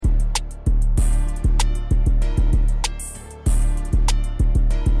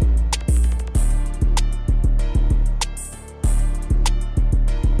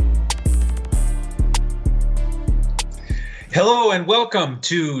Hello and welcome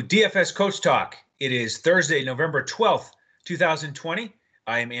to DFS Coach Talk. It is Thursday, November 12th, 2020.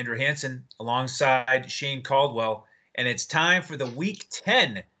 I am Andrew Hansen alongside Shane Caldwell, and it's time for the Week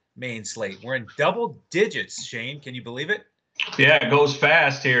 10 main slate. We're in double digits, Shane. Can you believe it? Yeah, it goes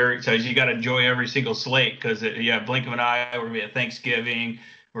fast here. So you got to enjoy every single slate because, blink of an eye, we're going to be at Thanksgiving.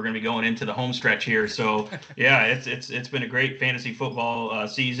 We're going to be going into the home stretch here. So, yeah, it's been a great fantasy football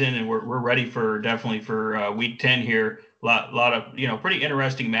season, and we're ready for Week 10 here. Lot of pretty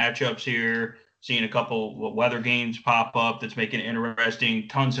interesting matchups here. Seeing a couple weather games pop up that's making it interesting.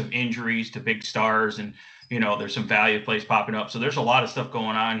 Tons of injuries to big stars, and there's some value plays popping up. So there's a lot of stuff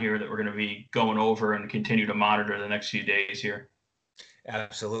going on here that we're going to be going over and continue to monitor the next few days here.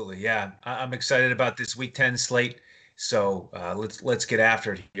 Absolutely, yeah. I'm excited about this Week 10 slate. So let's get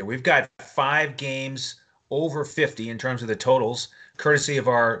after it here. We've got 5 games over 50 in terms of the totals, courtesy of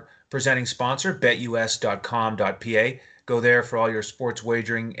our presenting sponsor, betus.com.pa. Go there for all your sports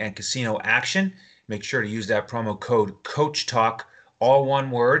wagering and casino action. Make sure to use that promo code COACHTALK, all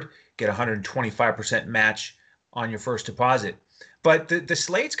one word. Get 125% match on your first deposit. But the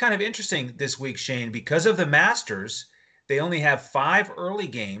slate's kind of interesting this week, Shane, because of the Masters. They only have 5 early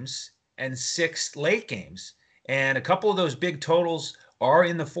games and 6 late games. And a couple of those big totals are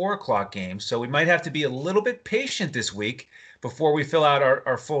in the 4 o'clock games. So we might have to be a little bit patient this week before we fill out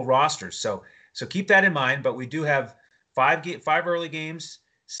our full rosters. So keep that in mind. But we do have 5 early games,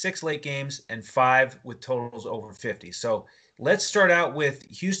 6 late games, and 5 with totals over 50. So let's start out with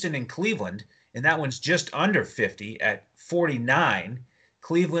Houston and Cleveland. And that one's just under 50 at 49.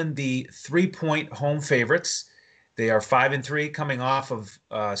 Cleveland, the 3-point home favorites. They are 5-3, coming off of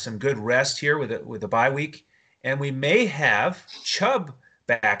some good rest here with a bye week. And we may have Chubb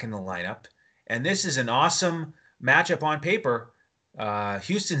back in the lineup. And this is an awesome matchup on paper.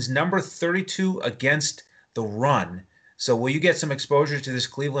 Houston's number 32 against the run. So will you get some exposure to this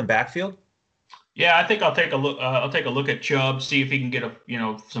Cleveland backfield? Yeah, I think I'll take a look. I'll take a look at Chubb, see if he can get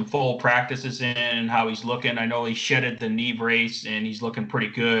some full practices in and how he's looking. I know he shedded the knee brace and he's looking pretty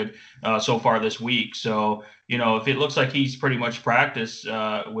good so far this week. So if it looks like he's pretty much practiced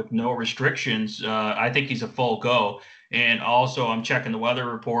with no restrictions, I think he's a full go. And also, I'm checking the weather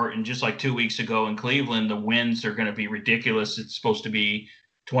report, and just like 2 weeks ago in Cleveland, the winds are going to be ridiculous. It's supposed to be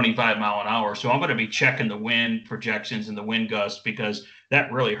 25 mile an hour. So I'm going to be checking the wind projections and the wind gusts because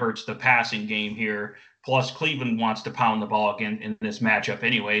that really hurts the passing game here. Plus, Cleveland wants to pound the ball again in this matchup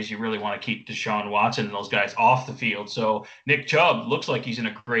anyways. You really want to keep Deshaun Watson and those guys off the field. So Nick Chubb looks like he's in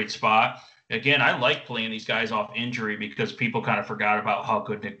a great spot. Again, I like playing these guys off injury because people kind of forgot about how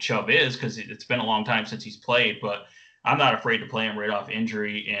good Nick Chubb is because it's been a long time since he's played. But I'm not afraid to play him right off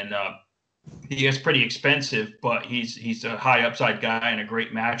injury. And he is pretty expensive, but he's a high upside guy and a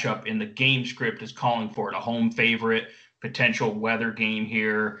great matchup. And the game script is calling for it. A home favorite, potential weather game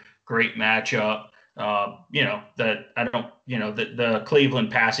here, great matchup. The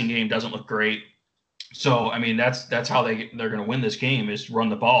Cleveland passing game doesn't look great. So, I mean, that's how they're going to win this game is run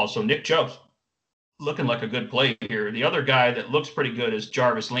the ball. So Nick Chubb's looking like a good play here. The other guy that looks pretty good is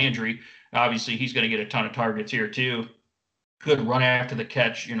Jarvis Landry. Obviously, he's going to get a ton of targets here too. Good run after the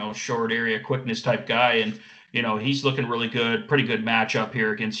catch, short area quickness type guy. And, he's looking really good, pretty good matchup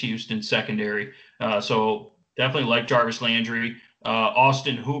here against Houston secondary. So definitely like Jarvis Landry.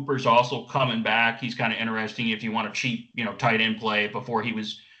 Austin Hooper's also coming back. He's kind of interesting if you want a cheap, tight end play before he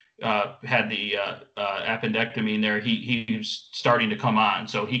was had the appendectomy in there. He was starting to come on.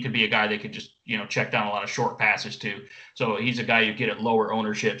 So he could be a guy that could just, check down a lot of short passes too. So he's a guy you get at lower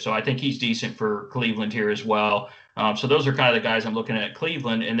ownership. So I think he's decent for Cleveland here as well. So those are kind of the guys I'm looking at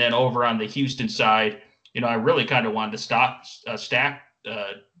Cleveland. And then over on the Houston side, I really kind of wanted to stack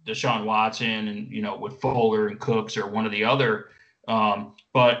Deshaun Watson and, with Fuller and Cooks or one of the other.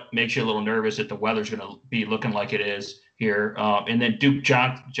 But makes you a little nervous that the weather's going to be looking like it is here. And then Duke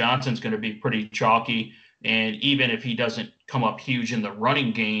Johnson's going to be pretty chalky. And even if he doesn't come up huge in the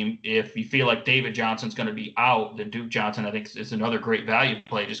running game, if you feel like David Johnson's going to be out, then Duke Johnson, I think, is another great value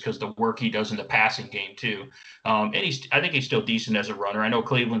play just because the work he does in the passing game too. And I think he's still decent as a runner. I know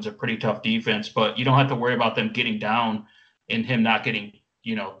Cleveland's a pretty tough defense, but you don't have to worry about them getting down and him not getting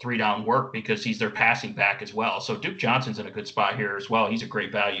 3-down work because he's their passing back as well. So Duke Johnson's in a good spot here as well. He's a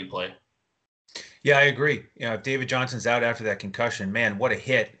great value play. Yeah, I agree. If David Johnson's out after that concussion, man, what a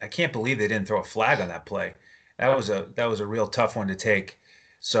hit. I can't believe they didn't throw a flag on that play. That was a real tough one to take.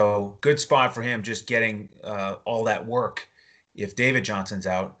 So good spot for him just getting all that work if David Johnson's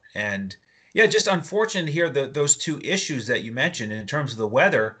out. And yeah, just unfortunate to hear those 2 issues that you mentioned in terms of the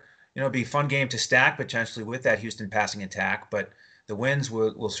weather. It'd be a fun game to stack potentially with that Houston passing attack, but the winds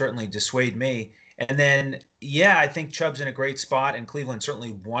will certainly dissuade me. And then, yeah, I think Chubb's in a great spot, and Cleveland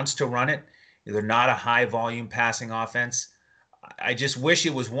certainly wants to run it. They're not a high volume passing offense. I just wish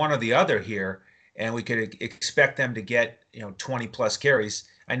it was one or the other here, and we could expect them to get 20 plus carries.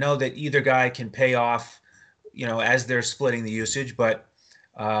 I know that either guy can pay off, as they're splitting the usage, but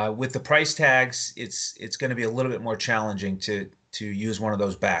with the price tags, it's going to be a little bit more challenging to use one of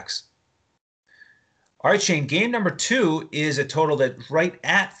those backs. All right, Shane. Game number 2 is a total that's right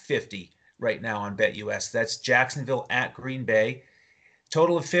at 50 right now on BetUS. That's Jacksonville at Green Bay.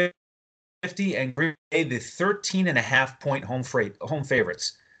 Total of 50, and Green Bay the 13.5 point home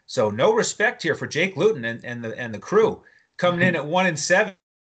favorites. So no respect here for Jake Luton and the crew coming in at 1-7.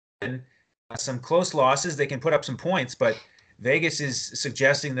 Some close losses. They can put up some points, but Vegas is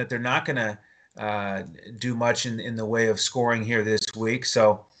suggesting that they're not going to do much in the way of scoring here this week.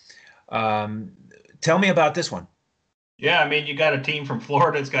 So tell me about this one. Yeah, I mean, you got a team from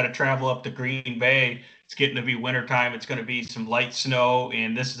Florida that's got to travel up to Green Bay. It's getting to be wintertime. It's going to be some light snow,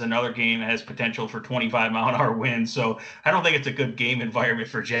 and this is another game that has potential for 25-mile-an-hour winds. So I don't think it's a good game environment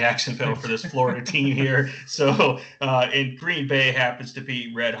for Jacksonville for this Florida team here. So and Green Bay happens to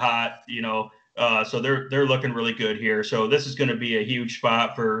be red hot, so they're looking really good here. So this is going to be a huge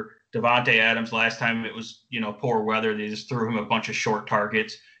spot for Davante Adams. Last time it was, poor weather. They just threw him a bunch of short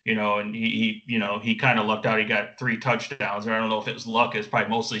targets. And he kind of lucked out. He got 3 touchdowns. I don't know if it was luck. It's probably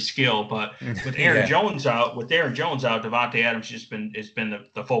mostly skill. But with Aaron Jones out, Davante Adams has been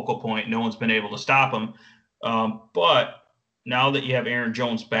the focal point. No one's been able to stop him. But now that you have Aaron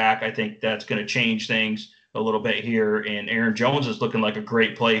Jones back, I think that's going to change things a little bit here. And Aaron Jones is looking like a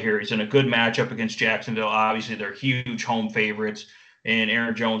great play here. He's in a good matchup against Jacksonville. Obviously, they're huge home favorites. And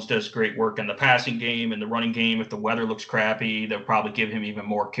Aaron Jones does great work in the passing game and the running game. If the weather looks crappy, they'll probably give him even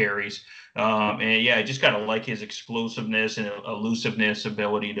more carries. And yeah, I just got to like his explosiveness and elusiveness,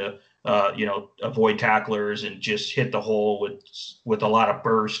 ability to, avoid tacklers and just hit the hole with a lot of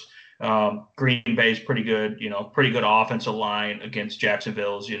burst. Green Bay's pretty good, pretty good offensive line against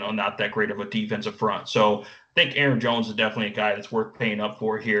Jacksonville's, not that great of a defensive front. So I think Aaron Jones is definitely a guy that's worth paying up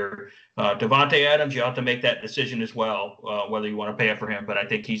for here. Davante Adams, you have to make that decision as well, whether you want to pay up for him. But I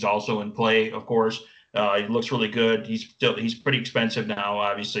think he's also in play, of course. He looks really good. He's pretty expensive now,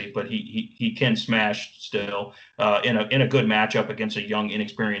 obviously, but he can smash still in a good matchup against a young,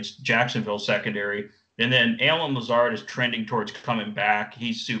 inexperienced Jacksonville secondary. And then Allen Lazard is trending towards coming back.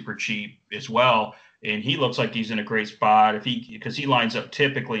 He's super cheap as well. And he looks like he's in a great spot because he lines up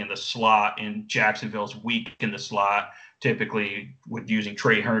typically in the slot, and Jacksonville's weak in the slot, typically with using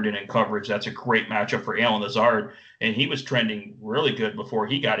Trey Herndon in coverage. That's a great matchup for Allen Lazard. And he was trending really good before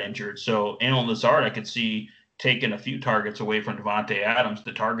he got injured. So Allen Lazard, I could see taking a few targets away from Davante Adams,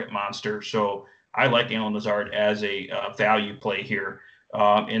 the target monster. So I like Allen Lazard as a value play here.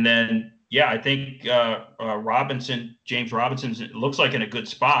 And then, yeah, I think James Robinson looks like in a good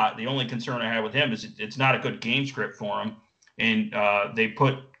spot. The only concern I have with him is it's not a good game script for him. And they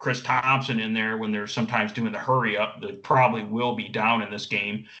put Chris Thompson in there when they're sometimes doing the hurry up. They probably will be down in this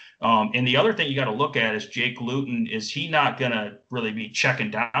game. And the other thing you got to look at is Jake Luton. Is he not going to really be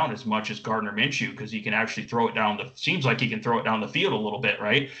checking down as much as Gardner Minshew, because he can actually throw it down seems like he can throw it down the field a little bit,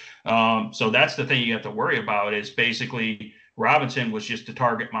 right? So that's the thing you have to worry about is basically Robinson was just a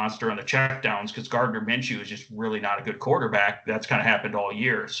target monster on the checkdowns because Gardner Minshew is just really not a good quarterback. That's kind of happened all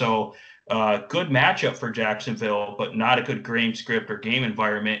year. So good matchup for Jacksonville, but not a good game script or game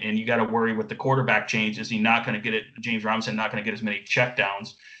environment. And you got to worry with the quarterback change. Is he not going to get it? James Robinson not going to get as many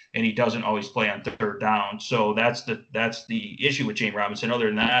checkdowns, and he doesn't always play on third down. So that's the issue with James Robinson. Other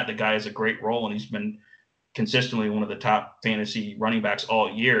than that, the guy has a great role, and he's been consistently one of the top fantasy running backs all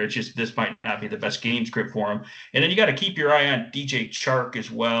year. It's just this might not be the best game script for him. And then you got to keep your eye on DJ Chark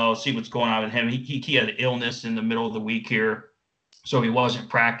as well, see what's going on with him. He had illness in the middle of the week here, so he wasn't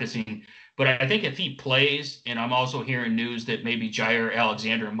practicing. But I think if he plays, and I'm also hearing news that maybe Jair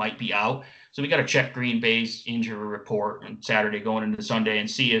Alexander might be out, so we got to check Green Bay's injury report on Saturday going into Sunday and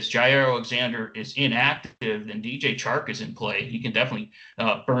see if Jair Alexander is inactive, then DJ Chark is in play. He can definitely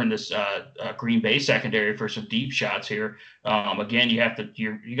burn this Green Bay secondary for some deep shots here. Again,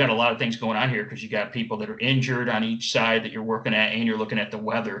 you got a lot of things going on here because you got people that are injured on each side that you're working at, and you're looking at the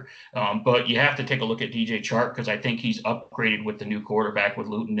weather. But you have to take a look at DJ Chark because I think he's upgraded with the new quarterback with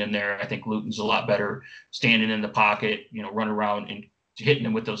Luton in there. I think Luton's a lot better standing in the pocket, running around and hitting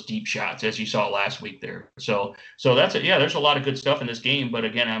them with those deep shots, as you saw last week there. So that's it. Yeah, there's a lot of good stuff in this game, but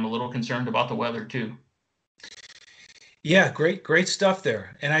again, I'm a little concerned about the weather too. Yeah, great stuff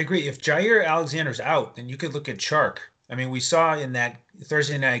there. And I agree. If Jair Alexander's out, then you could look at Chark. I mean, we saw in that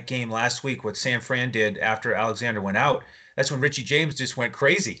Thursday night game last week what San Fran did after Alexander went out. that's when Richie James just went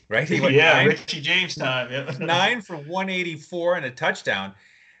crazy, right? He went Yeah, Richie James time. Yeah. 9 for 184 and a touchdown.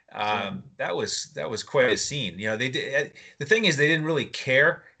 So, That was quite a scene. They did. The thing is, they didn't really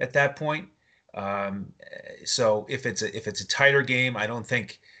care at that point. Um, so if it's a tighter game, I don't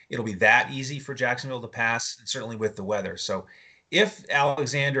think it'll be that easy for Jacksonville to pass, and certainly with the weather. So if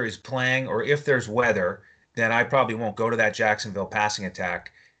Alexander is playing or if there's weather, then I probably won't go to that Jacksonville passing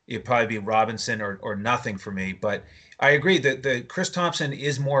attack. It'd probably be Robinson or nothing for me. But I agree that the Chris Thompson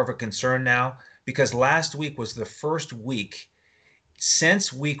is more of a concern now because last week was the first week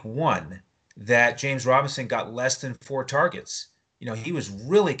since week one that James Robinson got less than 4 targets. He was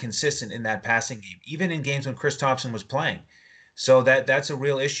really consistent in that passing game, even in games when Chris Thompson was playing. So that's a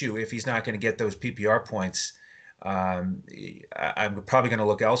real issue if he's not going to get those PPR points. I'm probably going to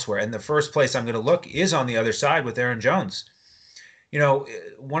look elsewhere. And the first place I'm going to look is on the other side with Aaron Jones.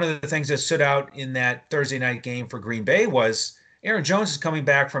 One of the things that stood out in that Thursday night game for Green Bay was Aaron Jones is coming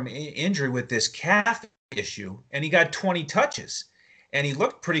back from injury with this calf issue, and he got 20 touches, and he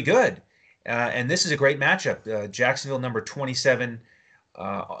looked pretty good. And this is a great matchup. Jacksonville number 27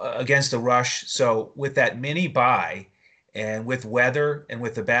 against the rush. So with that mini bye and with weather and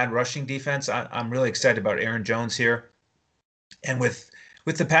with the bad rushing defense, I'm really excited about Aaron Jones here. And with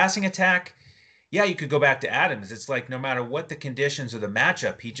the passing attack, yeah, you could go back to Adams. It's like no matter what the conditions or the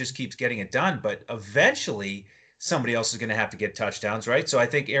matchup, he just keeps getting it done. But eventually, somebody else is going to have to get touchdowns, right? So I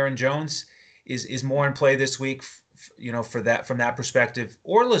think Aaron Jones is more in play this week, for that from that perspective.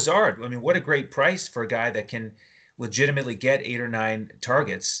 Or Lazard. I mean, what a great price for a guy that can legitimately get 8 or 9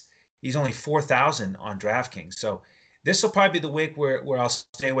 targets. He's only 4,000 on DraftKings. So this will probably be the week where I'll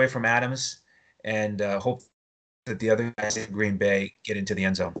stay away from Adams and hope that the other guys in Green Bay get into the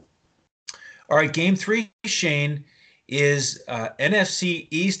end zone. All right, game 3, Shane, is NFC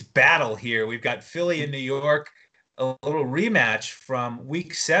East battle here. We've got Philly and New York, a little rematch from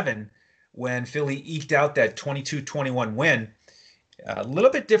week 7 when Philly eked out that 22-21 win. A little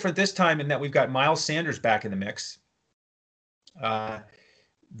bit different this time in that we've got Miles Sanders back in the mix.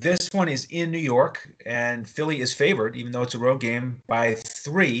 This one is in New York, and Philly is favored, even though it's a road game, by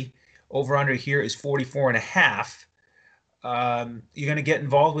 3. Over-under here is 44.5. You're going to get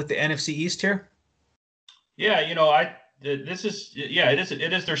involved with the NFC East here? Yeah,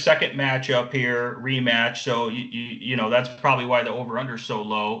 it is their second matchup here, rematch. So that's probably why the over under is so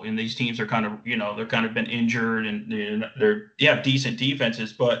low. And these teams are kind of they're kind of been injured and they have decent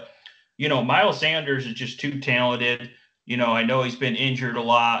defenses, but Miles Sanders is just too talented. I know he's been injured a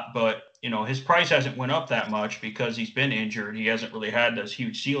lot, but his price hasn't went up that much because he's been injured. He hasn't really had those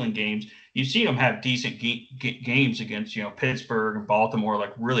huge ceiling games. You've seen him have decent games against Pittsburgh and Baltimore,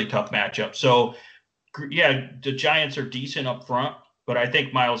 like really tough matchups. So yeah, the Giants are decent up front, but I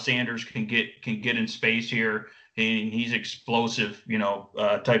think Miles Sanders can get in space here, and he's explosive,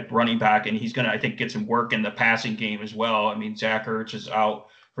 type running back, and he's gonna, I think, get some work in the passing game as well. I mean, Zach Ertz is out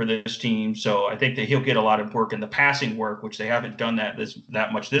for this team, so I think that he'll get a lot of work in the passing work, which they haven't done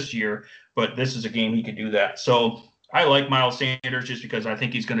that much this year. But this is a game he can do that. So I like Miles Sanders just because I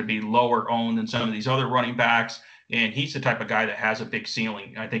think he's going to be lower owned than some of these other running backs. And he's the type of guy that has a big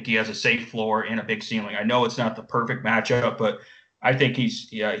ceiling. I think he has a safe floor and a big ceiling. I know it's not the perfect matchup, but I think he's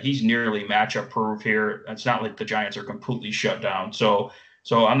nearly matchup proof here. It's not like the Giants are completely shut down. So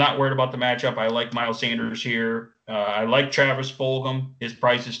I'm not worried about the matchup. I like Miles Sanders here. I like Travis Fulgham. His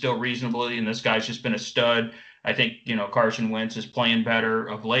price is still reasonably, and this guy's just been a stud. I think Carson Wentz is playing better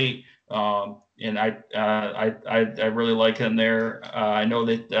of late. And I really like him there. I know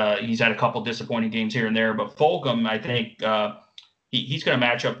that he's had a couple disappointing games here and there, but Fulgham, I think he's going to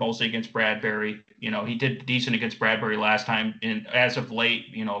match up mostly against Bradbury. He did decent against Bradbury last time, and as of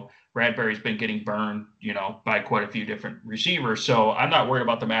late, Bradbury's been getting burned, by quite a few different receivers. So I'm not worried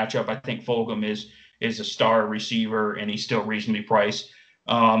about the matchup. I think Fulgham is a star receiver, and he's still reasonably priced.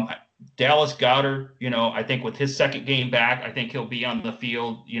 Dallas Goedert, I think with his second game back, I think he'll be on the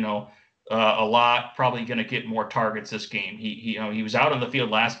field, a lot, probably going to get more targets this game. He was out on the field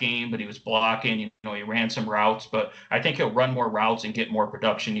last game, but he was blocking. He ran some routes, but I think he'll run more routes and get more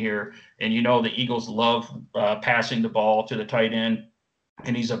production here. And the Eagles love passing the ball to the tight end,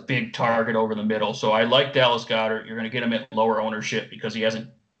 and he's a big target over the middle. So I like Dallas Goedert. You're going to get him at lower ownership because he hasn't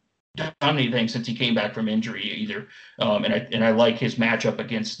done anything since he came back from injury either. And I like his matchup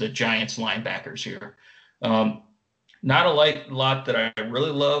against the Giants linebackers here. Not a lot that I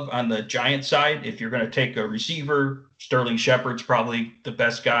really love on the Giant side. If you're going to take a receiver, Sterling Shepard's probably the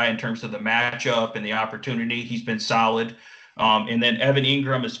best guy in terms of the matchup and the opportunity. He's been solid. And then Evan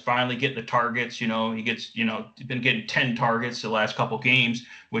Ingram is finally getting the targets. He's been getting 10 targets the last couple games,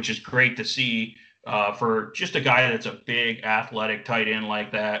 which is great to see. for just a guy that's a big athletic tight end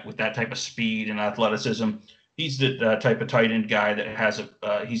like that with that type of speed and athleticism. He's the type of tight end guy that has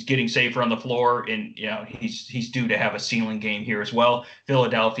he's getting safer on the floor, and he's due to have a ceiling game here as well.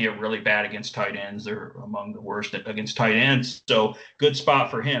 Philadelphia really bad against tight ends; they're among the worst against tight ends. So good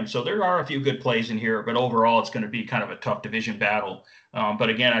spot for him. So there are a few good plays in here, but overall it's going to be kind of a tough division battle. But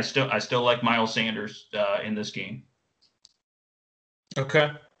again, I still like Miles Sanders in this game.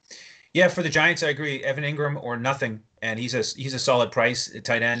 Okay. Yeah, for the Giants, I agree. Evan Ingram or nothing, and he's a solid price at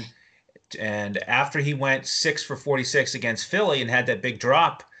tight end. And after he went 6 for 46 against Philly and had that big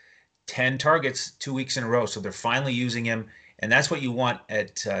drop, 10 targets 2 weeks in a row. So they're finally using him, and that's what you want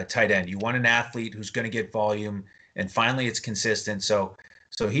at tight end. You want an athlete who's going to get volume, and finally it's consistent. So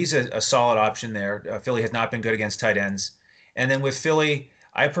he's a solid option there. Philly has not been good against tight ends, and then with Philly,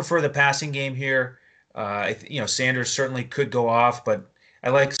 I prefer the passing game here. Sanders certainly could go off, but I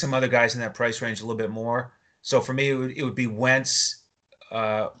like some other guys in that price range a little bit more. So for me, it would be Wentz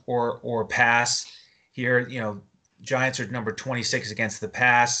or pass here. Giants are number 26 against the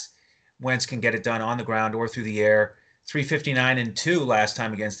pass. Wentz can get it done on the ground or through the air. 359 and 2 last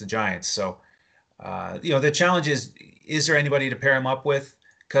time against the Giants. So, the challenge is there anybody to pair him up with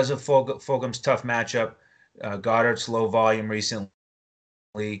because of Fulgham's tough matchup? Goddard's low volume recently.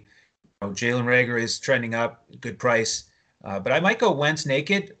 Jalen Reagor is trending up, good price. But I might go Wentz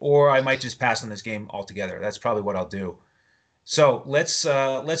naked, or I might just pass on this game altogether. That's probably what I'll do. So let's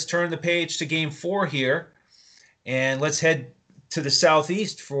turn the page to Game 4 here, and let's head to the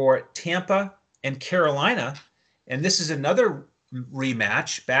Southeast for Tampa and Carolina. And this is another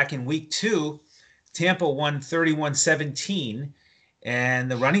rematch. Back in Week 2, Tampa won 31-17, and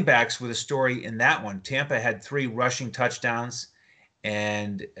the running backs were the story in that one. Tampa had 3 rushing touchdowns,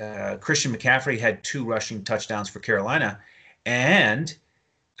 and Christian McCaffrey had 2 rushing touchdowns for Carolina. And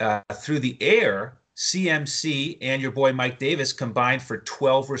through the air, CMC and your boy Mike Davis combined for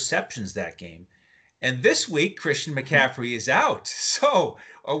 12 receptions that game. And this week, Christian McCaffrey is out. So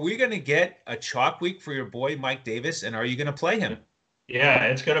are we going to get a chalk week for your boy Mike Davis, and are you going to play him? Yeah,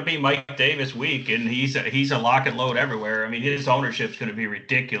 it's going to be Mike Davis week, and he's a lock and load everywhere. I mean, his ownership's going to be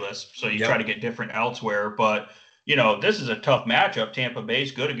ridiculous. So you try to get different elsewhere, but this is a tough matchup. Tampa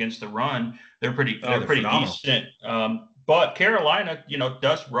Bay's good against the run. They're pretty decent. But Carolina,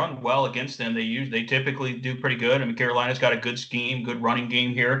 does run well against them. They typically do pretty good. I mean, Carolina's got a good scheme, good running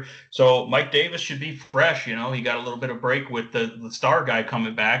game here. So Mike Davis should be fresh. He got a little bit of break with the star guy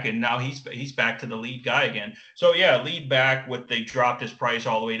coming back, and now he's back to the lead guy again. So yeah, lead back they dropped his price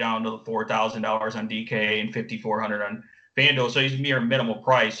all the way down to the $4,000 on DK and $5,400 on Fanduel. So he's near minimal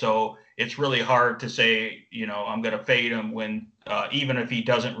price. So it's really hard to say, I'm going to fade him when even if he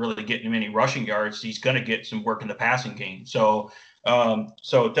doesn't really get many rushing yards, he's going to get some work in the passing game. So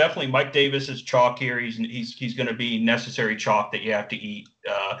definitely Mike Davis is chalk here. He's going to be necessary chalk that you have to eat.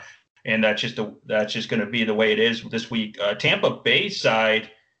 And that's just going to be the way it is this week. Tampa Bay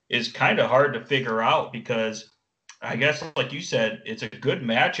side is kind of hard to figure out because I guess, like you said, it's a good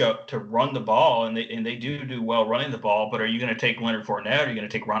matchup to run the ball, and they do well running the ball. But are you going to take Leonard Fournette? Are you going to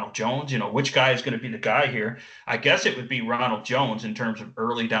take Ronald Jones? Which guy is going to be the guy here? I guess it would be Ronald Jones in terms of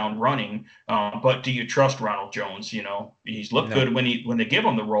early down running. But do you trust Ronald Jones? He's looked good when they give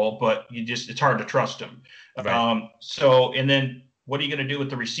him the role, but it's hard to trust him. Right. And then what are you going to do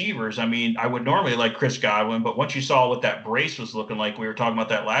with the receivers? I mean, I would normally like Chris Godwin, but once you saw what that brace was looking like, we were talking about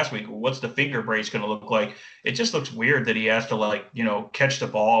that last week. What's the finger brace going to look like? It just looks weird that he has to catch the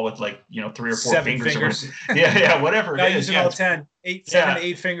ball with 3 or 4 fingers. Yeah, whatever it is. Using all 10, 7 to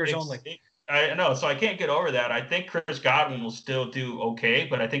 8 fingers only. I know, so I can't get over that. I think Chris Godwin will still do okay,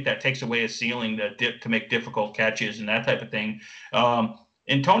 but I think that takes away his ceiling to make difficult catches and that type of thing.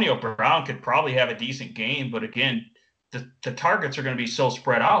 Antonio Brown could probably have a decent game, but again, the targets are going to be so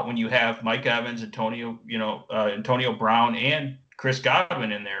spread out when you have Mike Evans, Antonio Brown, and Chris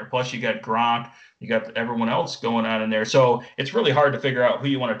Godwin in there. Plus, you got Gronk, you got everyone else going on in there. So it's really hard to figure out who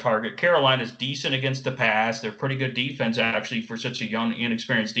you want to target. Carolina's decent against the pass. They're pretty good defense, actually, for such a young,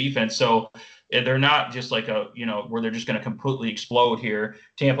 inexperienced defense. So they're not just where they're just going to completely explode here.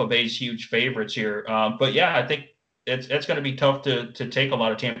 Tampa Bay's huge favorites here. But yeah, I think it's going to be tough to take a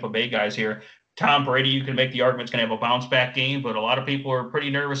lot of Tampa Bay guys here. Tom Brady, you can make the argument, is going to have a bounce back game, but a lot of people are pretty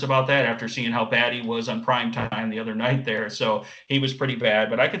nervous about that after seeing how bad he was on prime time the other night there. So he was pretty bad,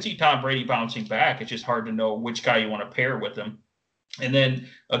 but I could see Tom Brady bouncing back. It's just hard to know which guy you want to pair with him. And then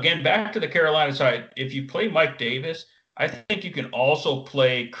again, back to the Carolina side, if you play Mike Davis, I think you can also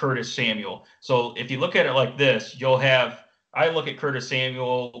play Curtis Samuel. So if you look at it like this, you'll have I look at Curtis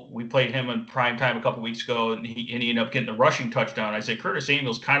Samuel. We played him in prime time a couple weeks ago, and he ended up getting the rushing touchdown. I say Curtis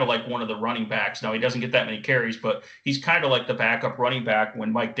Samuel's kind of like one of the running backs. Now he doesn't get that many carries, but he's kind of like the backup running back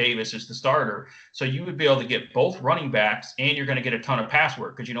when Mike Davis is the starter. So you would be able to get both running backs, and you're going to get a ton of pass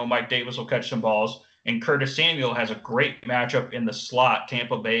work because Mike Davis will catch some balls. And Curtis Samuel has a great matchup in the slot.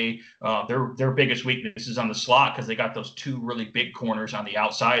 Tampa Bay, their biggest weakness is on the slot because they got those two really big corners on the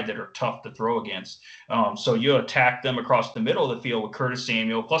outside that are tough to throw against. So you attack them across the middle of the field with Curtis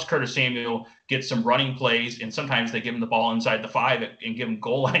Samuel. Plus, Curtis Samuel gets some running plays, and sometimes they give him the ball inside the 5 and give him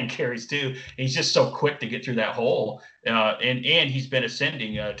goal line carries too. He's just so quick to get through that hole, and he's been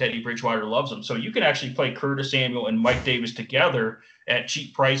ascending. Teddy Bridgewater loves him, so you can actually play Curtis Samuel and Mike Davis together at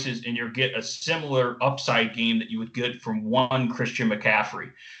cheap prices, and you'll get a similar upside game that you would get from one Christian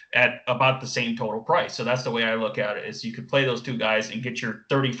McCaffrey at about the same total price. So that's the way I look at it: is you could play those two guys and get your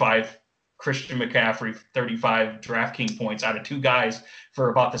 35 Christian McCaffrey, 35 DraftKings points out of two guys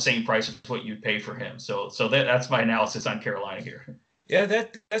for about the same price as what you'd pay for him. So that's my analysis on Carolina here. Yeah,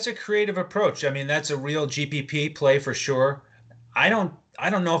 that's a creative approach. I mean, that's a real GPP play for sure. I don't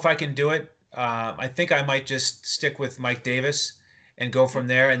know if I can do it. I think I might just stick with Mike Davis and go from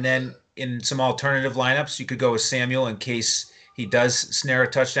there. And then in some alternative lineups, you could go with Samuel in case he does snare a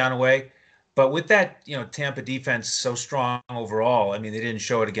touchdown away. But with that, Tampa defense so strong overall, I mean, they didn't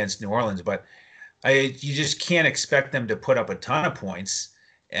show it against New Orleans, but you just can't expect them to put up a ton of points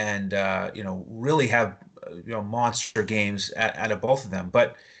and really have monster games out of both of them.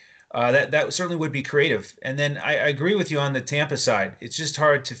 But that certainly would be creative. And then I agree with you on the Tampa side. It's just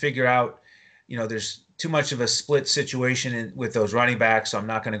hard to figure out. There's too much of a split situation with those running backs, so I'm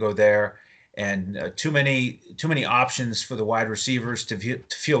not going to go there. And too many options for the wide receivers to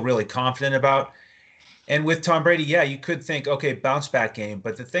feel really confident about. And with Tom Brady, yeah, you could think, okay, bounce back game.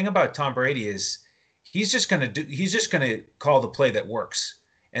 But the thing about Tom Brady is he's just going to call the play that works.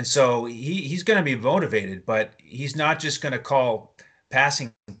 And so he's going to be motivated, but he's not just going to call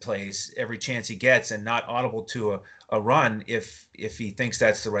passing plays every chance he gets and not audible to a run if he thinks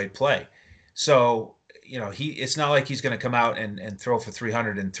that's the right play. So, it's not like he's going to come out and throw for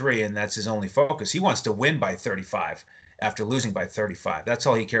 303 and that's his only focus. He wants to win by 35 after losing by 35. That's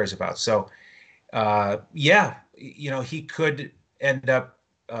all he cares about. So, yeah, he could end up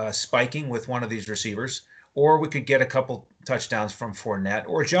spiking with one of these receivers, or we could get a couple touchdowns from Fournette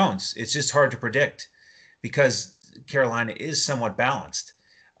or Jones. It's just hard to predict because Carolina is somewhat balanced.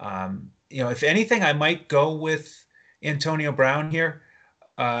 If anything, I might go with Antonio Brown here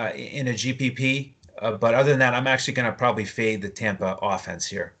in a GPP. But other than that, I'm actually going to probably fade the Tampa offense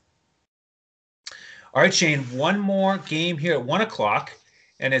here. All right, Shane, one more game here at 1 o'clock,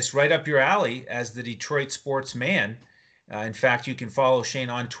 and it's right up your alley as the Detroit sports man. In fact, you can follow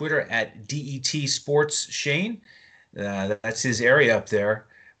Shane on Twitter at DET Sports Shane. That's his area up there.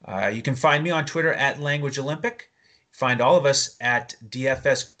 You can find me on Twitter at Language Olympic. Find all of us at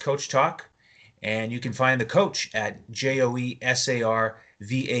DFS Coach Talk. And you can find the coach at JOESARVADI.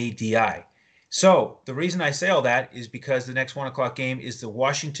 So the reason I say all that is because the next 1 o'clock game is the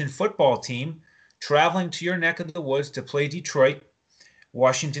Washington football team traveling to your neck of the woods to play Detroit.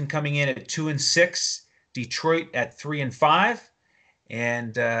 Washington coming in at 2-6, Detroit at 3-5,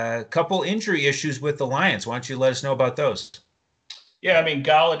 and a couple injury issues with the Lions. Why don't you let us know about those? Yeah, I mean,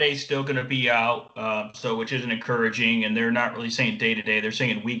 Galladay's still going to be out, which isn't encouraging, and they're not really saying day to day. They're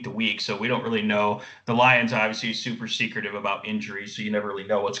saying week to week, so we don't really know. The Lions obviously super secretive about injuries, so you never really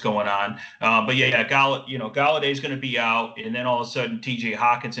know what's going on. But yeah, Galladay's going to be out, and then all of a sudden T.J.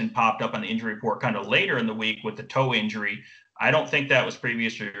 Hawkinson popped up on the injury report kind of later in the week with the toe injury. I don't think that was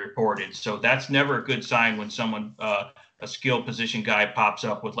previously reported, so that's never a good sign when someone a skill position guy pops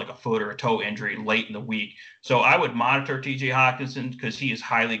up with like a foot or a toe injury late in the week. So I would monitor TJ Hawkinson because he is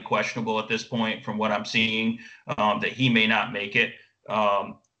highly questionable at this point from what I'm seeing, that he may not make it.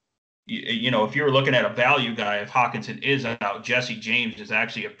 If you're looking at a value guy, if Hawkinson is out, Jesse James is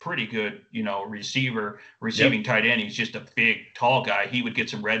actually a pretty good, receiving tight end. He's just a big, tall guy. He would get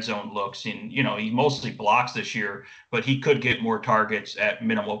some red zone looks, and he mostly blocks this year, but he could get more targets at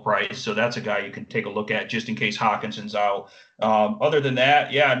minimal price. So that's a guy you can take a look at just in case Hawkinson's out. Other than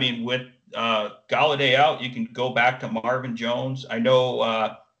that, yeah, I mean, with Galladay out, you can go back to Marvin Jones. I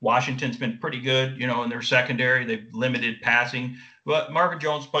know Washington's been pretty good, in their secondary. They've limited passing. But Marvin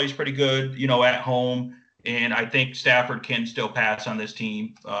Jones plays pretty good, at home. And I think Stafford can still pass on this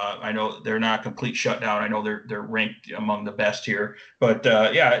team. I know they're not complete shutdown. I know they're ranked among the best here. But,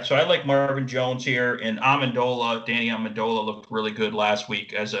 so I like Marvin Jones here. And Danny Amendola looked really good last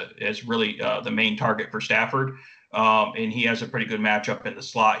week as really the main target for Stafford. and he has a pretty good matchup in the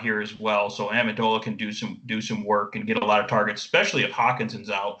slot here as well. So Amendola can do some work and get a lot of targets, especially if Hawkinson's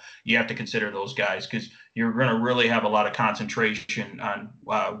out. You have to consider those guys because you're going to really have a lot of concentration on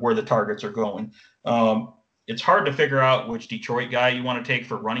where the targets are going. It's hard to figure out which Detroit guy you want to take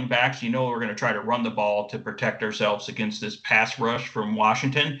for running backs. We're going to try to run the ball to protect ourselves against this pass rush from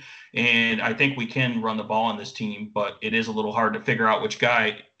Washington. And I think we can run the ball on this team, but it is a little hard to figure out which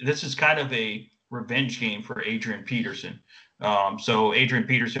guy. This is kind of a revenge game for Adrian Peterson. So Adrian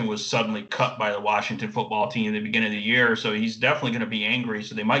Peterson was suddenly cut by the Washington football team at the beginning of the year. So he's definitely going to be angry.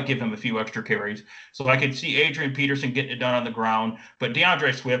 So they might give him a few extra carries. So I could see Adrian Peterson getting it done on the ground. But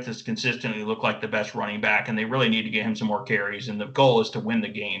DeAndre Swift has consistently looked like the best running back, and they really need to get him some more carries. And the goal is to win the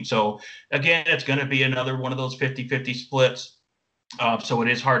game. So again, it's going to be another one of those 50-50 splits. So it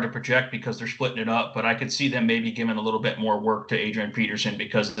is hard to project because they're splitting it up, but I could see them maybe giving a little bit more work to Adrian Peterson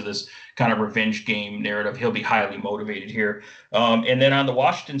because of this kind of revenge game narrative. He'll be highly motivated here. And then on the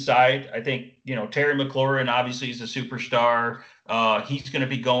Washington side, I think, Terry McLaurin obviously is a superstar. He's going to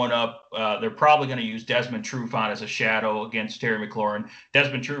be going up. They're probably going to use Desmond Trufant as a shadow against Terry McLaurin.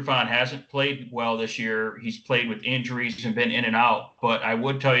 Desmond Trufant hasn't played well this year. He's played with injuries and been in and out, but I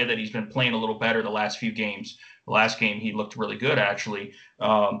would tell you that he's been playing a little better the last few games. The last game, he looked really good, actually.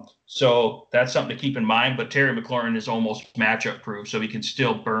 So that's something to keep in mind. But Terry McLaurin is almost matchup proof, so he can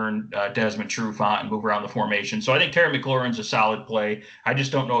still burn Desmond Trufant and move around the formation. So I think Terry McLaurin's a solid play. I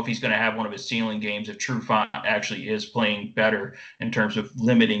just don't know if he's going to have one of his ceiling games if Trufant actually is playing better in terms of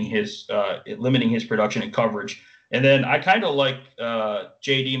limiting his production and coverage. And then I kind of like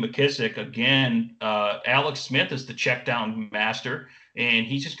J.D. McKissic again. Alex Smith is the check down master. And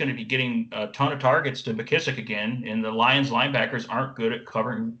he's just going to be getting a ton of targets to McKissic again. And the Lions linebackers aren't good at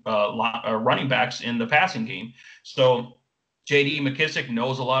covering running backs in the passing game. So J.D. McKissic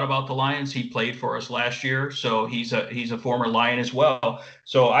knows a lot about the Lions. He played for us last year, so he's a former Lion as well.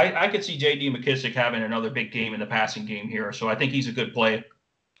 So I could see J.D. McKissic having another big game in the passing game here. So I think he's a good play.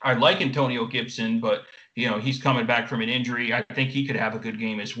 I like Antonio Gibson, but he's coming back from an injury. I think he could have a good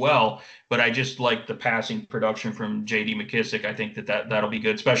game as well, but I just like the passing production from J.D. McKissic. I think that'll be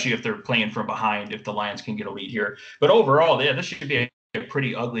good, especially if they're playing from behind, if the Lions can get a lead here. But overall, this should be a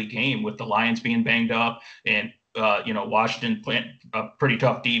pretty ugly game with the Lions being banged up and Washington playing a pretty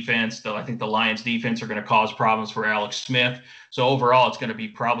tough defense. Though I think the Lions defense are going to cause problems for Alex Smith. So overall, it's going to be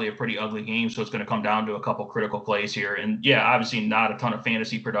probably a pretty ugly game. So it's going to come down to a couple critical plays here. And yeah, obviously not a ton of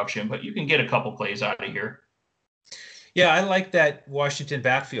fantasy production, but you can get a couple plays out of here. Yeah, I like that Washington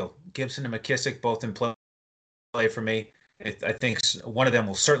backfield. Gibson and McKissic both in play for me. I think one of them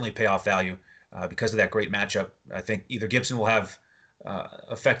will certainly pay off value because of that great matchup. I think either Gibson will have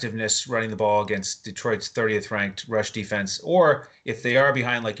effectiveness running the ball against Detroit's 30th ranked rush defense, or if they are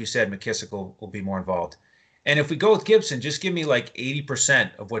behind, like you said, McKissic will be more involved. And if we go with Gibson, just give me like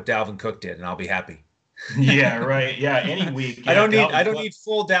 80% of what Dalvin Cook did, and I'll be happy. Yeah, right. Yeah, any week. Yeah, I don't need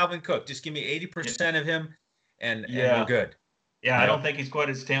full Dalvin Cook. Just give me 80% of him, and we're good. Yeah, I don't think he's quite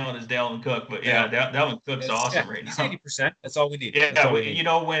as talented as Dalvin Cook, but Dalvin Cook's awesome right now. 80%. That's all we need. Yeah,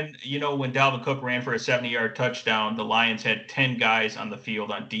 when Dalvin Cook ran for a 70-yard touchdown, the Lions had 10 guys on the field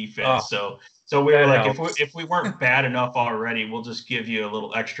on defense. So we were like, if we weren't bad enough already, we'll just give you a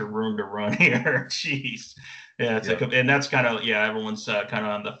little extra room to run here. Jeez. Yeah, and that's kind of everyone's kind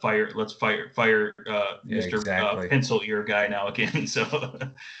of on the fire. Let's fire Mr. Pencil Ear guy now again. So,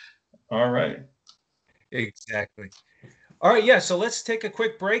 all right. Exactly. All right, so let's take a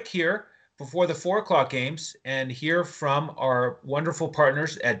quick break here before the 4:00 games and hear from our wonderful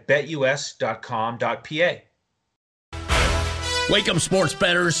partners at betus.com.pa. Wake up, sports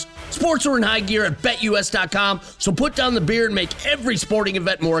bettors. Sports are in high gear at betus.com, so put down the beer and make every sporting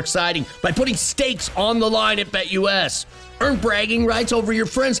event more exciting by putting stakes on the line at BetUS. Earn bragging rights over your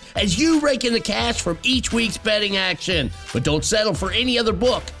friends as you rake in the cash from each week's betting action. But don't settle for any other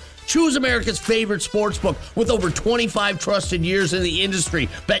book. Choose America's favorite sportsbook with over 25 trusted years in the industry,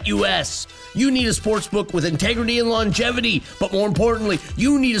 BetUS. You need a sportsbook with integrity and longevity, but more importantly,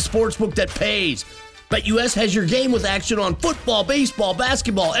 you need a sportsbook that pays. BetUS has your game with action on football, baseball,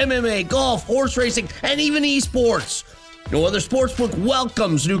 basketball, MMA, golf, horse racing, and even esports. No other sportsbook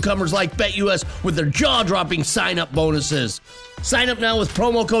welcomes newcomers like BetUS with their jaw-dropping sign-up bonuses. Sign up now with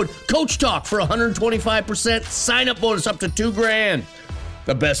promo code CoachTalk for 125% sign-up bonus up to $2,000.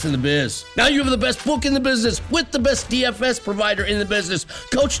 The best in the biz. Now you have the best book in the business with the best DFS provider in the business,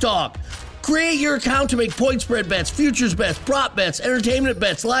 Coach Talk. Create your account to make point spread bets, futures bets, prop bets, entertainment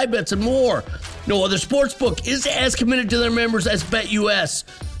bets, live bets, and more. No other sportsbook is as committed to their members as BetUS.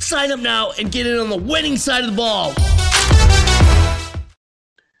 Sign up now and get in on the winning side of the ball.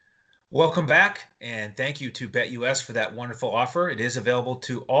 Welcome back, and thank you to BetUS for that wonderful offer. It is available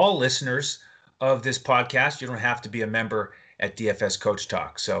to all listeners of this podcast. You don't have to be a member at DFS Coach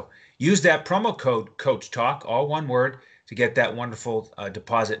Talk. So use that promo code Coach Talk, all one word, to get that wonderful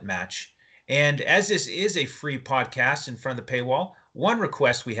deposit match. And as this is a free podcast in front of the paywall, one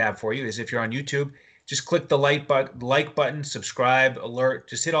request we have for you is if you're on YouTube, just click the like button, subscribe, alert,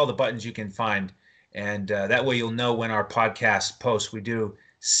 just hit all the buttons you can find. And that way you'll know when our podcast posts. We do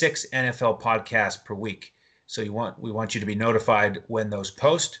 6 NFL podcasts per week. So we want you to be notified when those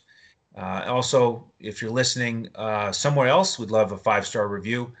post. Also, if you're listening somewhere else, we'd love a 5-star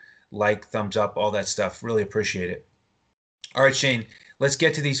review, like, thumbs up, all that stuff. Really appreciate it. All right, Shane, let's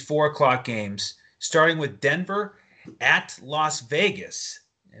get to these 4:00 games, starting with Denver at Las Vegas.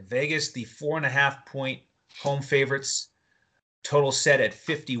 Vegas, the 4.5-point home favorites, total set at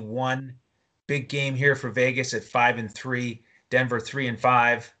 51. Big game here for Vegas at 5-3. Denver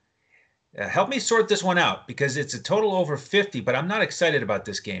 3-5. Help me sort this one out because it's a total over 50, but I'm not excited about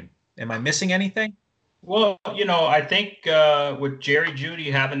this game. Am I missing anything? Well, I think with Jerry Jeudy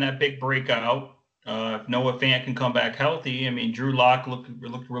having that big breakout, if Noah Fant can come back healthy, I mean, Drew Lock looked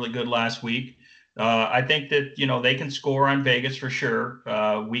really good last week. I think that, they can score on Vegas for sure.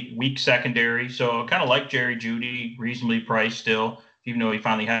 Weak secondary. So I kind of like Jerry Jeudy, reasonably priced still, even though he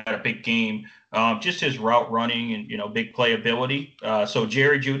finally had a big game. Just his route running and, big playability. So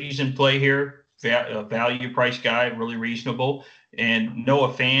Jerry Jeudy's in play here, value price guy, really reasonable. And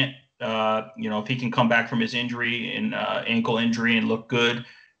Noah Fant, if he can come back from his injury and ankle injury and look good,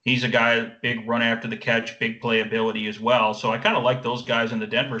 he's a guy, big run after the catch, big playability as well. So I kind of like those guys on the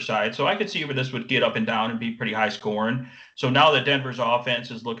Denver side. So I could see where this would get up and down and be pretty high scoring. So now that Denver's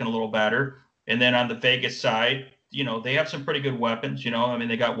offense is looking a little better. And then on the Vegas side, they have some pretty good weapons. I mean,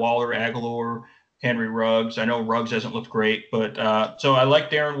 they got Waller, Aguilar, Henry Ruggs. I know Ruggs hasn't looked great, but so I like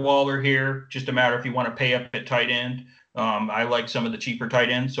Darren Waller here. Just a matter if you want to pay up at tight end. I like some of the cheaper tight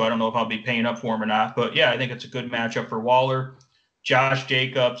ends, so I don't know if I'll be paying up for him or not. But yeah, I think it's a good matchup for Waller. Josh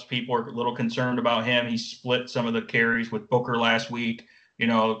Jacobs, people are a little concerned about him. He split some of the carries with Booker last week.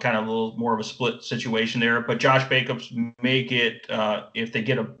 Kind of a little more of a split situation there. But Josh Jacobs may get, if they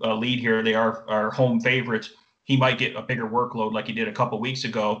get a lead here, they are home favorites. He might get a bigger workload like he did a couple weeks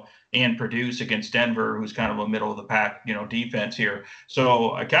ago and produce against Denver, who's kind of a middle of the pack, defense here.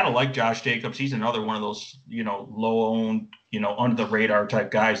 So I kind of like Josh Jacobs. He's another one of those, low owned, under the radar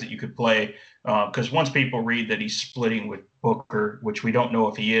type guys that you could play. Because once people read that he's splitting with Booker, which we don't know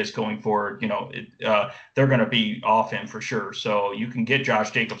if he is going forward, they're going to be off him for sure. So you can get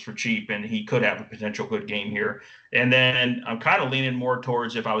Josh Jacobs for cheap, and he could have a potential good game here. And then I'm kind of leaning more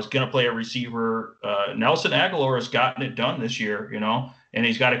towards if I was going to play a receiver, Nelson Aguilar has gotten it done this year, and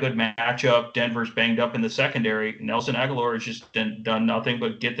he's got a good matchup. Denver's banged up in the secondary. Nelson Aguilar has just done nothing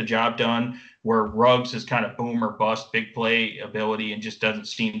but get the job done, where Ruggs is kind of boom or bust, big play ability, and just doesn't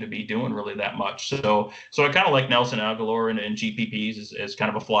seem to be doing really that much. So I kind of like Nelson Aguilar and GPPs as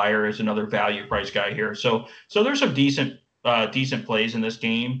kind of a flyer, as another value price guy here. So there's some decent plays in this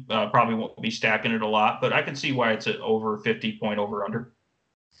game. Probably won't be stacking it a lot, but I can see why it's an over 50-point over under.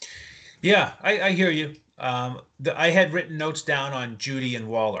 Yeah, I hear you. I had written notes down on Jeudy and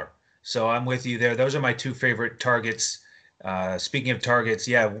Waller, so I'm with you there. Those are my two favorite targets. Speaking of targets,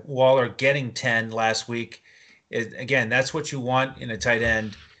 yeah, Waller getting 10 last week. Again, that's what you want in a tight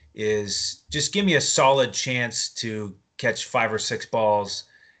end, is just give me a solid chance to catch 5 or 6 balls,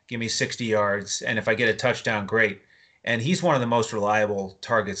 give me 60 yards, and if I get a touchdown, great. And he's one of the most reliable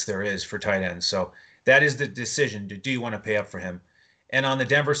targets there is for tight ends. So that is the decision. Do you want to pay up for him? And on the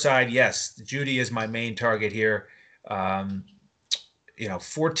Denver side, yes, Jeudy is my main target here.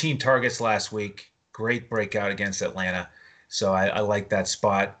 14 targets last week. Great breakout against Atlanta. So I like that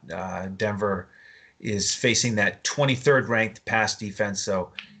spot. Denver is facing that 23rd ranked pass defense.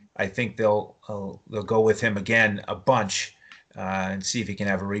 So I think they'll go with him again a bunch and see if he can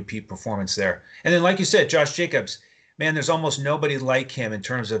have a repeat performance there. And then, like you said, Josh Jacobs, man, there's almost nobody like him in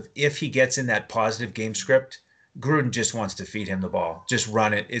terms of if he gets in that positive game script, Gruden just wants to feed him the ball, just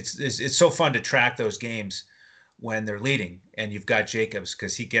run it. It's so fun to track those games when they're leading, and you've got Jacobs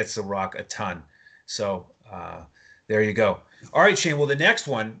because he gets the rock a ton. So there you go. All right, Shane. Well, the next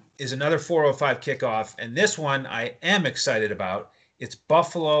one is another 4:05 kickoff, and this one I am excited about. It's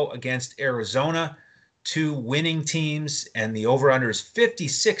Buffalo against Arizona, two winning teams, and the over/under is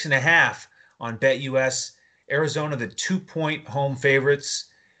 56.5 on BetUS. Arizona, the 2-point home favorites.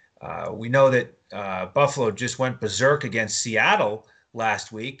 We know that Buffalo just went berserk against Seattle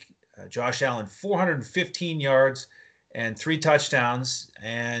last week. Josh Allen, 415 yards and 3 touchdowns.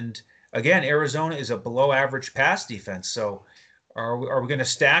 And again, Arizona is a below average pass defense. So Are we going to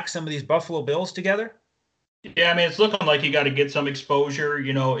stack some of these Buffalo Bills together? Yeah, I mean, it's looking like you got to get some exposure.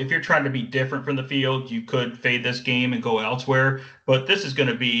 If you're trying to be different from the field, you could fade this game and go elsewhere. But this is going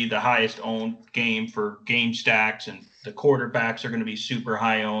to be the highest owned game for game stacks, and the quarterbacks are going to be super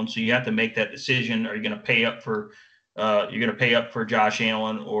high owned. So you have to make that decision. Are you going to pay up for Josh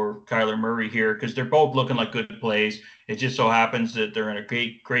Allen or Kyler Murray here? Because they're both looking like good plays. It just so happens that they're in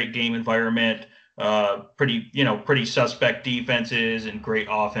a great game environment. Pretty suspect defenses and great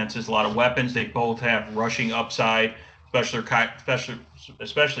offenses. A lot of weapons. They both have rushing upside, especially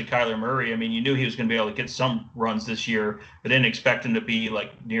Kyler Murray. I mean, you knew he was going to be able to get some runs this year, but didn't expect him to be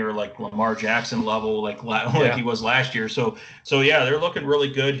near Lamar Jackson level, like he was last year. So yeah, they're looking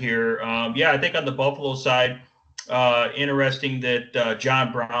really good here. I think on the Buffalo side, interesting that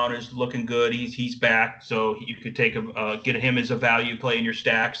John Brown is looking good. He's back, so you could get him as a value play in your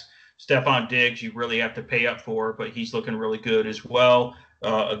stacks. Stephon Diggs, you really have to pay up for, but he's looking really good as well.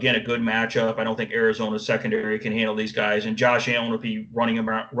 Again, a good matchup. I don't think Arizona's secondary can handle these guys. And Josh Allen will be running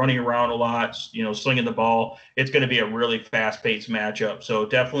around a lot, slinging the ball. It's going to be a really fast-paced matchup. So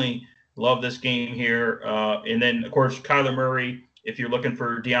definitely love this game here. And then, of course, Kyler Murray, if you're looking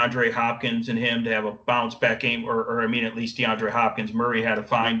for DeAndre Hopkins and him to have a bounce-back game, or at least DeAndre Hopkins. Murray had a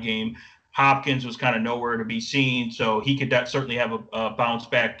fine game. Hopkins was kind of nowhere to be seen, so he could certainly have a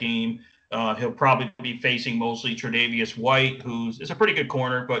bounce-back game. He'll probably be facing mostly Tre'Davious White, is a pretty good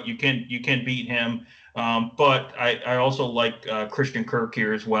corner, but you can beat him. But I also like Christian Kirk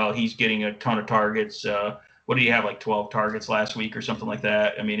here as well. He's getting a ton of targets. What did he have, 12 targets last week or something like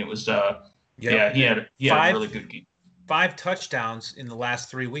that? I mean, it was he had a really good game. 5 touchdowns in the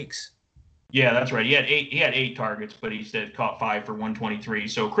last 3 weeks. Yeah, that's right. He had eight targets, but he said caught 5 for 123.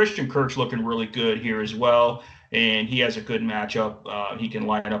 So Christian Kirk's looking really good here as well, and he has a good matchup. He can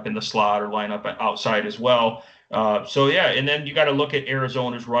line up in the slot or line up outside as well. And then you got to look at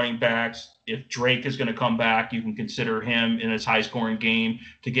Arizona's running backs. If Drake is going to come back, you can consider him in his high-scoring game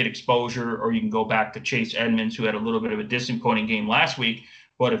to get exposure, or you can go back to Chase Edmonds, who had a little bit of a disappointing game last week.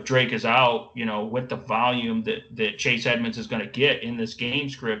 But if Drake is out, with the volume that Chase Edmonds is going to get in this game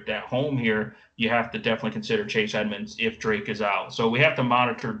script at home here, you have to definitely consider Chase Edmonds if Drake is out. So we have to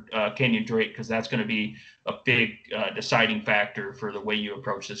monitor Kenyon Drake, because that's going to be a big deciding factor for the way you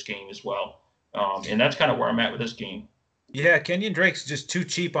approach this game as well. And that's kind of where I'm at with this game. Yeah, Kenyon Drake's just too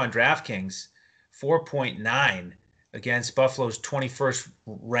cheap on DraftKings, 4.9 against Buffalo's 21st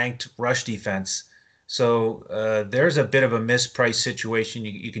ranked rush defense. So there's a bit of a mispriced situation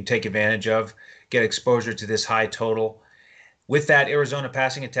you can take advantage of, get exposure to this high total. With that Arizona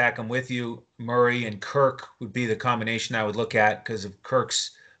passing attack, I'm with you. Murray and Kirk would be the combination I would look at because of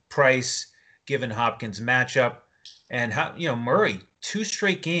Kirk's price, given Hopkins' matchup. And Murray, 2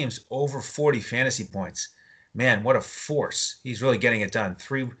 straight games over 40 fantasy points. Man, what a force. He's really getting it done.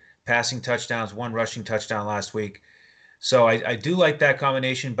 3 passing touchdowns, 1 rushing touchdown last week. So I do like that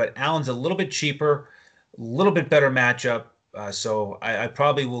combination, but Allen's a little bit cheaper, a little bit better matchup. So I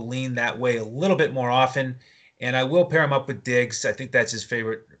probably will lean that way a little bit more often. And I will pair him up with Diggs. I think that's his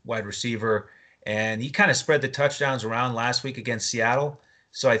favorite wide receiver. And he kind of spread the touchdowns around last week against Seattle.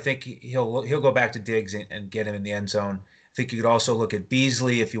 So I think he'll go back to Diggs and get him in the end zone. I think you could also look at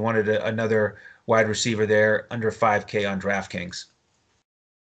Beasley if you wanted another wide receiver there, under 5K on DraftKings.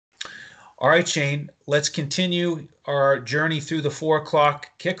 All right, Shane, let's continue our journey through the 4 o'clock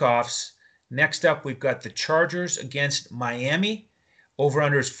kickoffs. Next up, we've got the Chargers against Miami.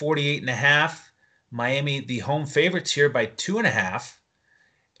 Over-under is 48.5. Miami, the home favorites here by 2.5.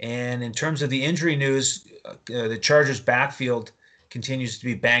 And in terms of the injury news, the Chargers backfield continues to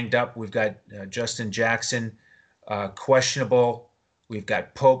be banged up. We've got Justin Jackson questionable. We've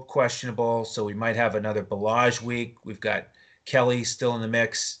got Pope questionable, so we might have another Balaj week. We've got Kelly still in the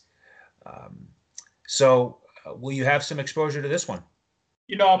mix. Will you have some exposure to this one?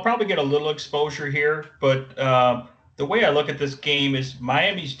 I'll probably get a little exposure here, but the way I look at this game is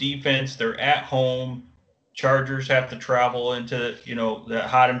Miami's defense, they're at home. Chargers have to travel into, the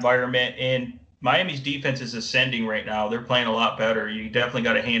hot environment, and Miami's defense is ascending right now. They're playing a lot better. You definitely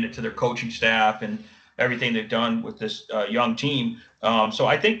got to hand it to their coaching staff and everything they've done with this young team. So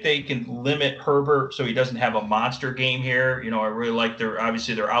I think they can limit Herbert so he doesn't have a monster game here. I really like their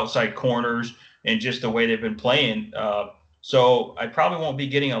outside corners and just the way they've been playing. So I probably won't be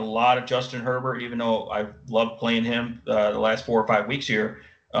getting a lot of Justin Herbert, even though I've loved playing him the last 4 or 5 weeks here.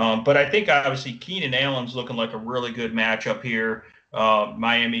 But I think obviously Keenan Allen's looking like a really good matchup here.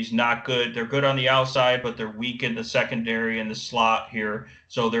 Miami's not good. They're good on the outside, but they're weak in the secondary and the slot here.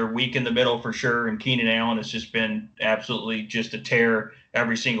 So they're weak in the middle for sure. And Keenan Allen has just been absolutely just a tear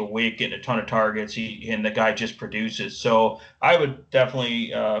every single week, getting a ton of targets. And the guy just produces. So I would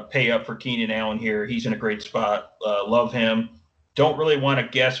definitely pay up for Keenan Allen here. He's in a great spot. Love him. Don't really want to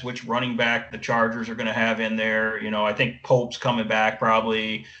guess which running back the Chargers are going to have in there. I think Pope's coming back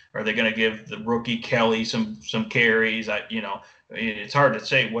probably. Are they going to give the rookie Kelly some carries? It's hard to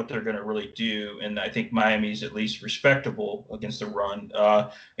say what they're going to really do. And I think Miami's at least respectable against the run.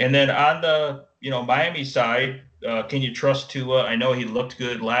 And then on the Miami side, can you trust Tua? I know he looked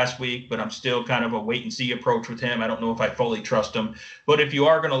good last week, but I'm still kind of a wait and see approach with him. I don't know if I fully trust him. But if you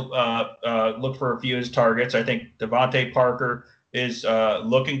are going to look for a few of his targets, I think Devontae Parker is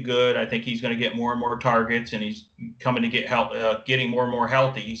looking good. I think he's going to get more and more targets, and he's coming to getting more and more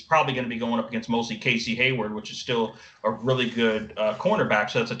healthy. He's probably going to be going up against mostly Casey Hayward, which is still a really good cornerback.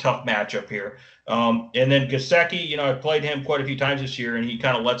 So that's a tough matchup here. And then Gesicki, I played him quite a few times this year, and he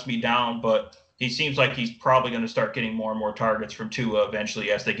kind of lets me down, but he seems like he's probably going to start getting more and more targets from Tua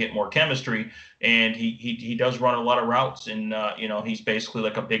eventually as they get more chemistry. And he does run a lot of routes, and he's basically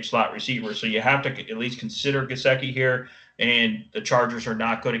like a big slot receiver. So you have to at least consider Gesicki here. And the Chargers are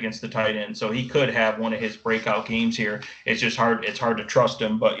not good against the tight end, so he could have one of his breakout games here. It's just hard. It's hard to trust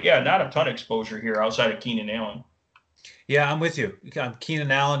him, but yeah, not a ton of exposure here outside of Keenan Allen. Yeah, I'm with you. I'm Keenan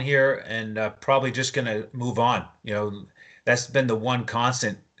Allen here, and probably just going to move on. That's been the one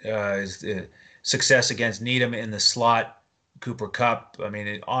constant is the success against Needham in the slot, Cooper Kupp. I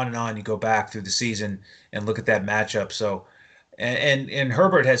mean, on and on. You go back through the season and look at that matchup. So, and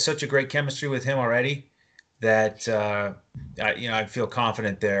Herbert has such a great chemistry with him already that I feel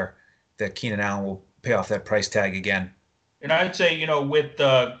confident there that Keenan Allen will pay off that price tag again. And I'd say, with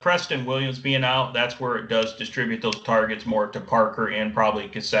Preston Williams being out, that's where it does distribute those targets more to Parker and probably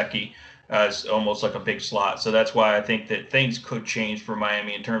Gesicki as almost like a big slot. So that's why I think that things could change for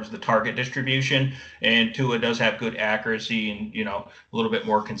Miami in terms of the target distribution. And Tua does have good accuracy and, a little bit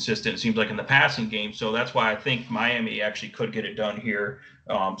more consistent, it seems like, in the passing game. So that's why I think Miami actually could get it done here.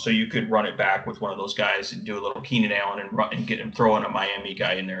 So you could run it back with one of those guys and do a little Keenan Allen and get him throwing a Miami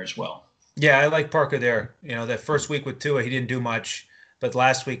guy in there as well. Yeah, I like Parker there. That first week with Tua, he didn't do much, but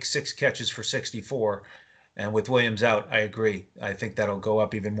last week 6 catches for 64. And with Williams out, I agree. I think that'll go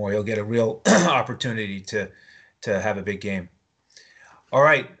up even more. He'll get a real opportunity to have a big game. All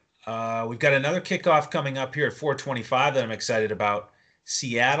right, we've got another kickoff coming up here at 4:25 that I'm excited about.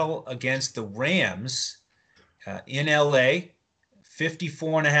 Seattle against the Rams in LA.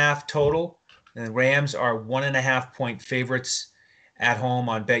 54.5 total. And the Rams are 1.5 point favorites at home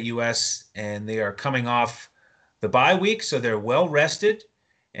on BetUS, and they are coming off the bye week, so they're well rested.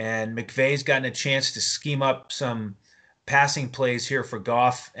 And McVay's gotten a chance to scheme up some passing plays here for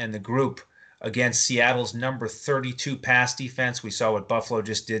Goff and the group against Seattle's number 32 pass defense. We saw what Buffalo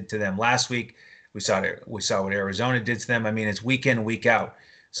just did to them last week. We saw what Arizona did to them. I mean, it's week in, week out.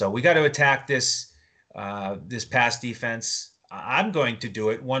 So we got to attack this pass defense. I'm going to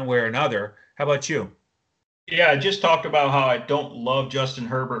do it one way or another. How about you? Yeah, I just talked about how I don't love Justin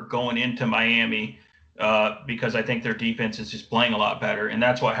Herbert going into Miami because I think their defense is just playing a lot better. And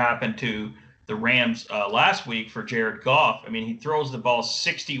that's what happened to the Rams last week for Jared Goff. I mean, he throws the ball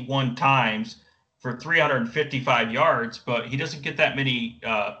 61 times for 355 yards, but he doesn't get that many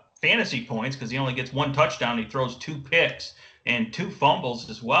fantasy points because he only gets 1 touchdown. He throws 2 picks and 2 fumbles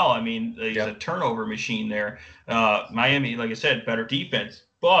as well. I mean, he's a turnover machine there. Miami, like I said, better defense.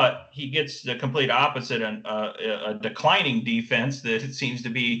 But he gets the complete opposite, a declining defense that it seems to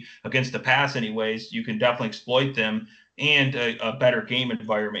be against the pass anyways. You can definitely exploit them, and a better game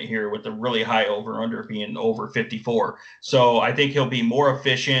environment here with a really high over-under being over 54. So I think he'll be more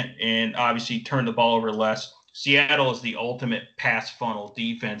efficient and obviously turn the ball over less. Seattle is the ultimate pass funnel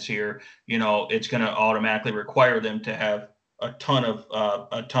defense here. It's going to automatically require them to have a ton of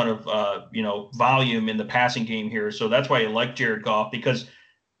volume in the passing game here. So that's why you like Jared Goff, because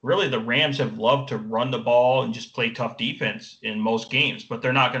really the Rams have loved to run the ball and just play tough defense in most games, but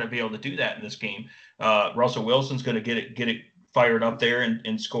they're not going to be able to do that in this game. Russell Wilson's going to get it fired up there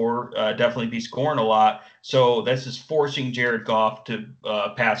and score, definitely be scoring a lot. So this is forcing Jared Goff to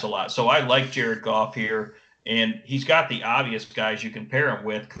pass a lot. So I like Jared Goff here, and he's got the obvious guys you can pair him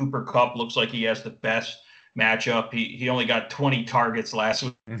with. Cooper Kupp looks like he has the best matchup. He only got 20 targets last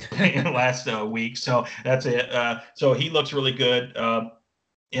week, so that's it. So he looks really good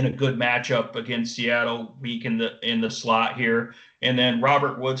in a good matchup against Seattle, weak in the slot here. And then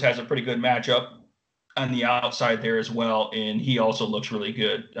Robert Woods has a pretty good matchup on the outside there as well, and he also looks really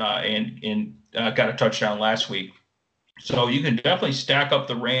good and got a touchdown last week. So you can definitely stack up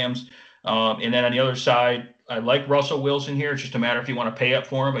the Rams. And then on the other side, like Russell Wilson here. It's just a matter if you want to pay up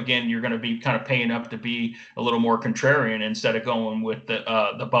for him. Again, you're going to be kind of paying up to be a little more contrarian instead of going with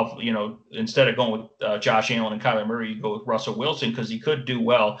the Buffalo. Instead of going with Josh Allen and Kyler Murray, you go with Russell Wilson because he could do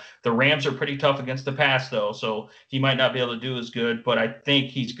well. The Rams are pretty tough against the pass though, so he might not be able to do as good. But I think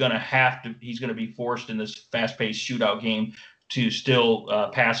he's going to be forced in this fast-paced shootout game to still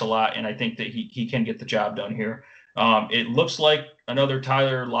pass a lot, and I think that he can get the job done here. It looks like another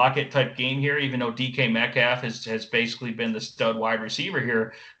Tyler Lockett type game here, even though DK Metcalf has basically been the stud wide receiver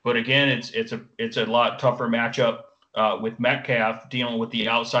here. But again, it's a lot tougher matchup with Metcalf dealing with the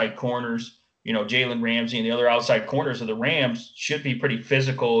outside corners. Jalen Ramsey and the other outside corners of the Rams should be pretty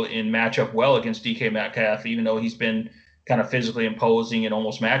physical and match up well against DK Metcalf, even though he's been kind of physically imposing and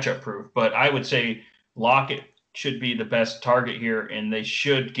almost matchup proof. But I would say Lockett should be the best target here, and they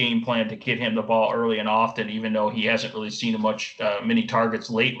should game plan to get him the ball early and often, even though he hasn't really seen many targets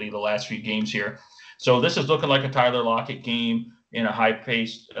lately the last few games here. So this is looking like a Tyler Lockett game in a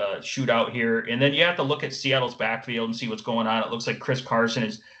high-paced shootout here. And then you have to look at Seattle's backfield and see what's going on. It looks like Chris Carson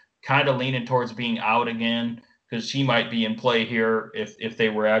is kind of leaning towards being out again because he might be in play here if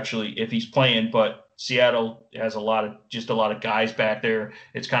he's playing, but Seattle has a lot of guys back there.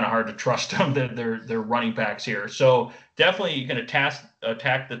 It's kind of hard to trust them that they're running backs here. So definitely you can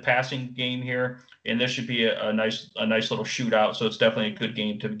attack the passing game here, and this should be a nice little shootout. So it's definitely a good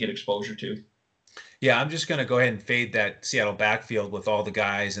game to get exposure to. Yeah, I'm just going to go ahead and fade that Seattle backfield with all the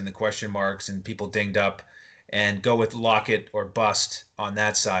guys and the question marks and people dinged up, and go with Lockett or bust on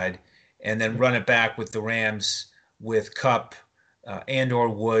that side, and then run it back with the Rams with Kupp and or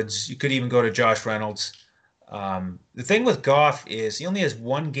Woods. You could even go to Josh Reynolds. The thing with Goff is he only has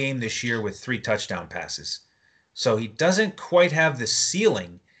one game this year with 3 touchdown passes. So he doesn't quite have the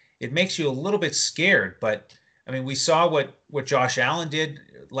ceiling. It makes you a little bit scared. But, I mean, we saw what Josh Allen did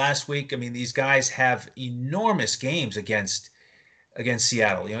last week. I mean, these guys have enormous games against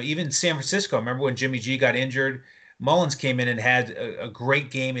Seattle. Even San Francisco. Remember when Jimmy G got injured? Mullins came in and had a great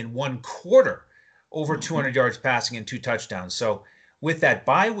game in one quarter, over 200 yards passing and 2 touchdowns. So with that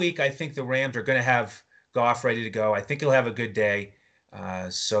bye week, I think the Rams are going to have Goff ready to go. I think he'll have a good day.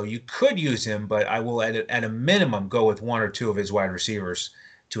 So you could use him, but I will at a minimum go with 1 or 2 of his wide receivers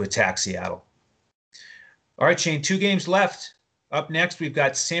to attack Seattle. All right, Shane, 2 games left. Up next, we've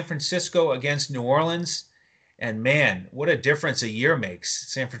got San Francisco against New Orleans. And man, what a difference a year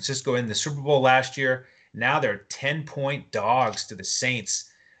makes. San Francisco in the Super Bowl last year. Now they're 10-point dogs to the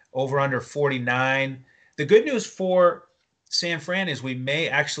Saints. Over under 49. The good news for San Fran is we may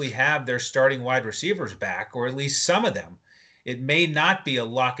actually have their starting wide receivers back, or at least some of them. It may not be a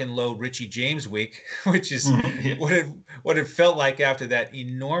lock and load Richie James week, which is what it felt like after that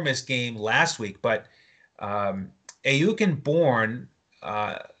enormous game last week. But Ayuk and Bourne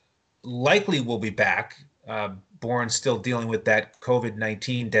likely will be back. Bourne still dealing with that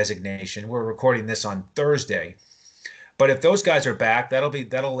COVID-19 designation. We're recording this on Thursday. But if those guys are back,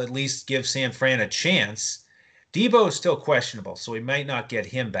 that'll at least give San Fran a chance. Debo is still questionable, so we might not get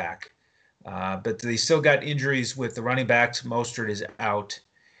him back. But they still got injuries with the running backs. Mostert is out.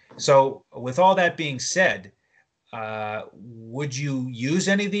 So with all that being said, would you use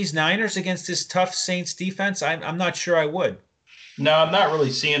any of these Niners against this tough Saints defense? I'm not sure I would. No, I'm not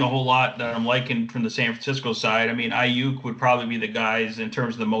really seeing a whole lot that I'm liking from the San Francisco side. I mean, Ayuk would probably be the guys in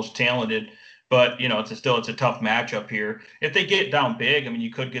terms of the most talented. But, it's a tough matchup here. If they get down big, I mean,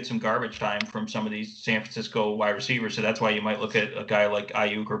 you could get some garbage time from some of these San Francisco wide receivers. So that's why you might look at a guy like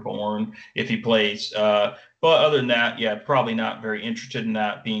Ayuk or Bourne if he plays. But other than that, yeah, probably not very interested in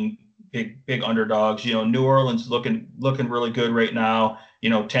that being big underdogs. New Orleans looking really good right now.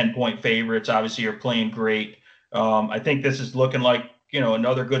 10-point favorites obviously are playing great. I think this is looking like,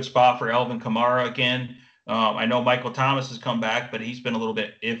 another good spot for Alvin Kamara again. I know Michael Thomas has come back, but he's been a little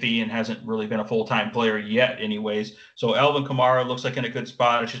bit iffy and hasn't really been a full-time player yet anyways. So Alvin Kamara looks like in a good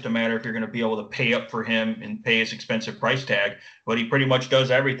spot. It's just a matter if you're going to be able to pay up for him and pay his expensive price tag. But he pretty much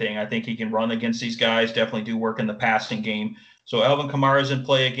does everything. I think he can run against these guys, definitely do work in the passing game. So Alvin Kamara is in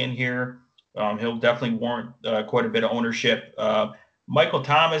play again here. He'll definitely warrant quite a bit of ownership. Michael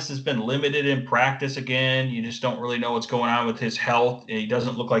Thomas has been limited in practice again. You just don't really know what's going on with his health. He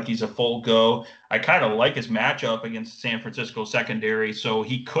doesn't look like he's a full go. I kind of like his matchup against San Francisco secondary, so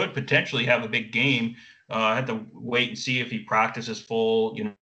he could potentially have a big game. I have to wait and see if he practices full,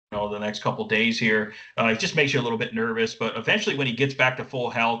 the next couple of days here. It just makes you a little bit nervous, but eventually when he gets back to full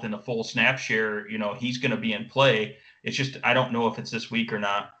health and a full snap share, he's going to be in play. It's just I don't know if it's this week or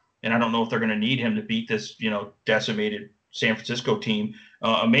not, and I don't know if they're going to need him to beat this, decimated San Francisco team.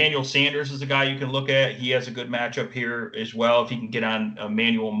 Emmanuel Sanders is a guy you can look at. He has a good matchup here as well. If he can get on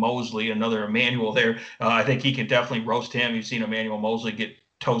Emmanuel Mosley, another Emmanuel there, I think he can definitely roast him. You've seen Emmanuel Mosley get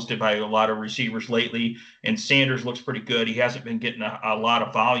toasted by a lot of receivers lately, and Sanders looks pretty good. He hasn't been getting a lot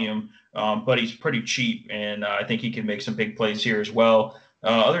of volume, but he's pretty cheap, and I think he can make some big plays here as well.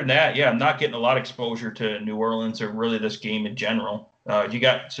 Other than that, yeah, I'm not getting a lot of exposure to New Orleans or really this game in general. You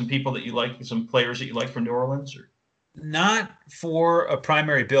got some people that you like, some players that you like from New Orleans? Or? Not for a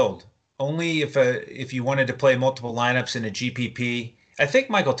primary build. Only if you wanted to play multiple lineups in a GPP. I think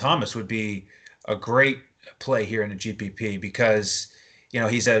Michael Thomas would be a great play here in a GPP because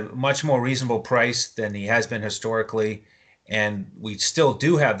he's a much more reasonable price than he has been historically, and we still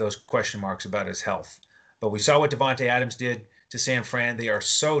do have those question marks about his health. But we saw what Devontae Adams did to San Fran. They are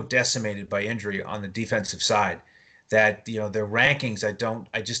so decimated by injury on the defensive side that their rankings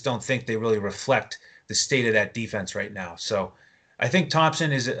I just don't think they really reflect the state of that defense right now. So I think Thomas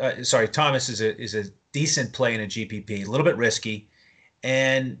is a decent play in a GPP, a little bit risky.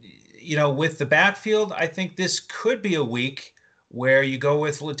 And, with the backfield, I think this could be a week where you go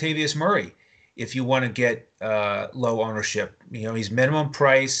with Latavius Murray if you want to get low ownership. He's minimum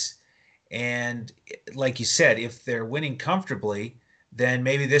price. And like you said, if they're winning comfortably, then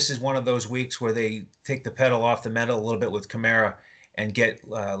maybe this is one of those weeks where they take the pedal off the metal a little bit with Kamara and get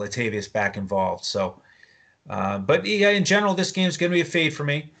Latavius back involved. So, but yeah, in general, this game is going to be a fade for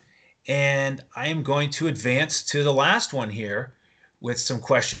me. And I am going to advance to the last one here with some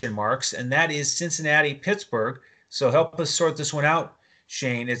question marks, and that is Cincinnati-Pittsburgh. So help us sort this one out,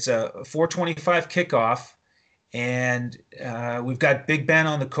 Shane. It's a 4:25 kickoff, and we've got Big Ben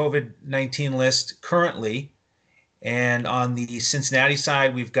on the COVID-19 list currently. And on the Cincinnati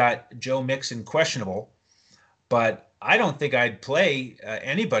side, we've got Joe Mixon questionable. But I don't think I'd play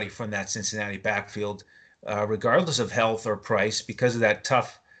anybody from that Cincinnati backfield, regardless of health or price, because of that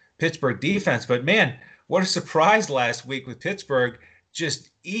tough Pittsburgh defense. But man, what a surprise last week with Pittsburgh just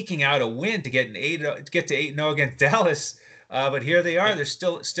eking out a win to get to 8-0 against Dallas. But here they are; they're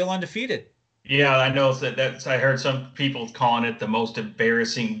still undefeated. Yeah, I know that's. I heard some people calling it the most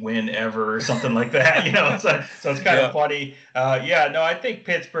embarrassing win ever, or something like that. So it's kind of funny. I think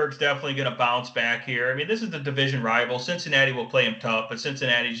Pittsburgh's definitely going to bounce back here. I mean, this is the division rival. Cincinnati will play them tough, but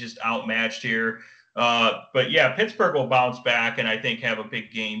Cincinnati's just outmatched here. But yeah, Pittsburgh will bounce back, and I think have a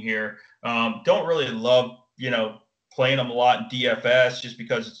big game here. Don't really love playing them a lot in DFS just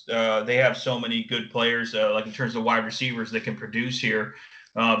because they have so many good players, like in terms of wide receivers that can produce here.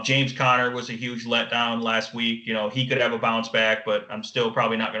 James Conner was a huge letdown last week. He could have a bounce back, but I'm still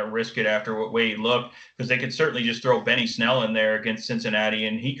probably not going to risk it after what way he looked, because they could certainly just throw Benny Snell in there against Cincinnati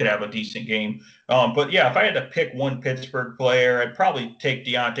and he could have a decent game. But yeah, if I had to pick one Pittsburgh player, I'd probably take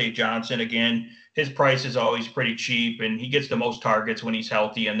Deontay Johnson again. His price is always pretty cheap, and he gets the most targets when he's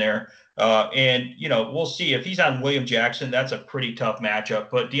healthy in there. We'll see if he's on William Jackson. That's a pretty tough matchup,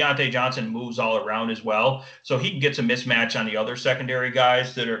 but Deontay Johnson moves all around as well, so he can get some mismatch on the other secondary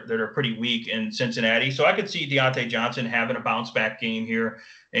guys that are pretty weak in Cincinnati. So I could see Deontay Johnson having a bounce back game here,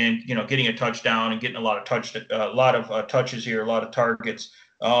 and getting a touchdown and getting a lot of touches here, a lot of targets.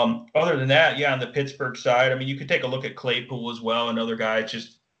 Other than that, yeah, on the Pittsburgh side, I mean, you could take a look at Claypool as well, another guy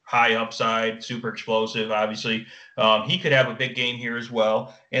just high upside, super explosive. Obviously, he could have a big game here as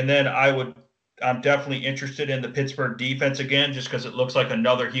well. And then I'm definitely interested in the Pittsburgh defense again, just because it looks like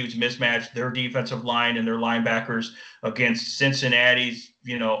another huge mismatch. Their defensive line and their linebackers against Cincinnati's,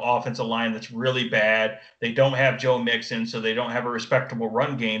 offensive line that's really bad. They don't have Joe Mixon, so they don't have a respectable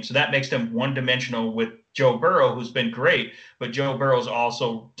run game. So that makes them one-dimensional with Joe Burrow, who's been great, but Joe Burrow's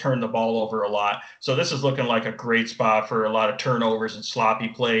also turned the ball over a lot. So this is looking like a great spot for a lot of turnovers and sloppy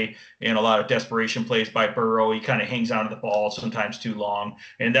play and a lot of desperation plays by Burrow. He kind of hangs onto the ball sometimes too long,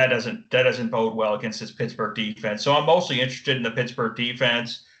 and that doesn't bode well against this Pittsburgh defense. So I'm mostly interested in the Pittsburgh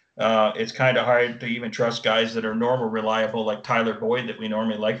defense. It's kind of hard to even trust guys that are normal reliable, like Tyler Boyd that we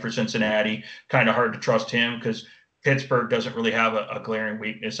normally like for Cincinnati. Kind of hard to trust him because Pittsburgh doesn't really have a glaring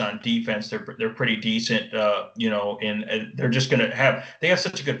weakness on defense. They're pretty decent, and they're just going to they have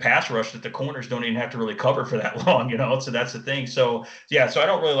such a good pass rush that the corners don't even have to really cover for that long, so that's the thing. So I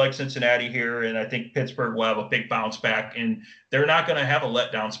don't really like Cincinnati here, and I think Pittsburgh will have a big bounce back, and they're not going to have a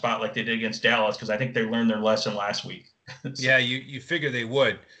letdown spot like they did against Dallas, because I think they learned their lesson last week. Yeah, you figure they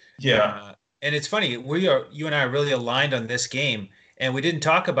would. Yeah. And it's funny, you and I are really aligned on this game, and we didn't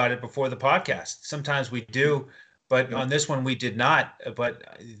talk about it before the podcast. Sometimes we do, but on this one we did not.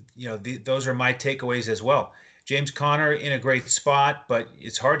 But those are my takeaways as well. James Conner in a great spot, but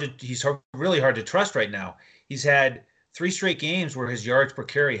he's really hard to trust right now. He's had 3 straight games where his yards per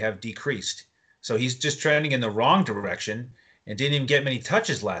carry have decreased. So he's just trending in the wrong direction and didn't even get many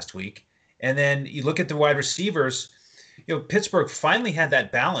touches last week. And then you look at the wide receivers, Pittsburgh finally had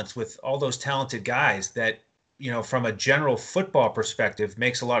that balance with all those talented guys that, from a general football perspective,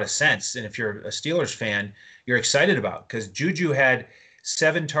 makes a lot of sense. And if you're a Steelers fan, you're excited about, because Juju had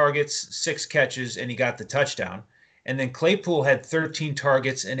 7 targets, 6 catches, and he got the touchdown. And then Claypool had 13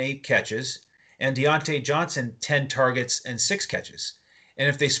 targets and 8 catches, and Deontay Johnson 10 targets and 6 catches. And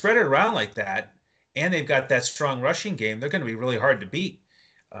if they spread it around like that, and they've got that strong rushing game, they're going to be really hard to beat.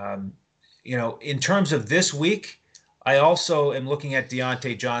 In terms of this week, I also am looking at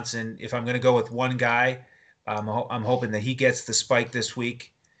Deontay Johnson. If I'm going to go with one guy, I'm hoping that he gets the spike this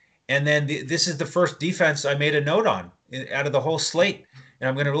week. And then this is the first defense I made a note on out of the whole slate. And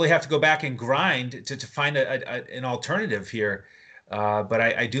I'm going to really have to go back and grind to find an alternative here. But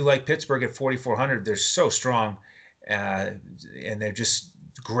I do like Pittsburgh at 4,400. They're so strong, and they're just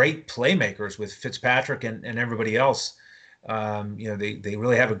great playmakers with Fitzpatrick and everybody else. They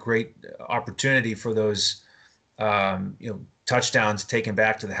really have a great opportunity for those touchdowns taken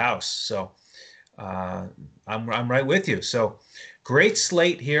back to the house. So I'm right with you. So great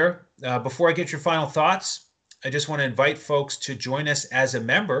slate here. Before I get your final thoughts, I just want to invite folks to join us as a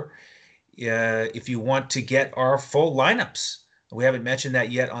member if you want to get our full lineups. We haven't mentioned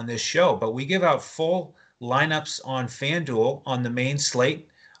that yet on this show, but we give out full lineups on Fanduel on the main slate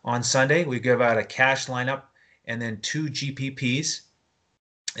on Sunday. We give out a cash lineup and then 2 GPPs.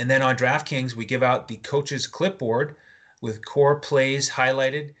 And then on Draftkings, we give out the coach's clipboard with core plays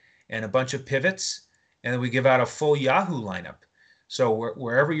highlighted and a bunch of pivots. And then we give out a full Yahoo lineup. So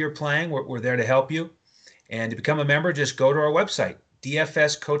wherever you're playing, we're there to help you. And to become a member, just go to our website,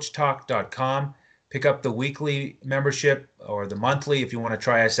 dfscoachtalk.com. Pick up the weekly membership or the monthly if you want to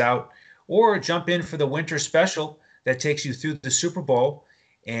try us out, or jump in for the winter special that takes you through the Super Bowl,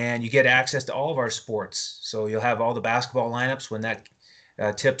 and you get access to all of our sports. So you'll have all the basketball lineups when that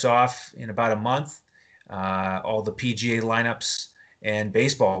tips off in about a month, all the PGA lineups, and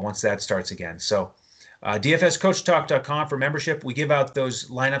baseball once that starts again. So dfscoachtalk.com for membership. We give out those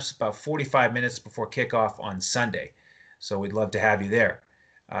lineups about 45 minutes before kickoff on Sunday. So we'd love to have you there.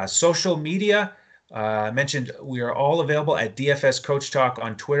 Social media, I mentioned we are all available at DFS Coach Talk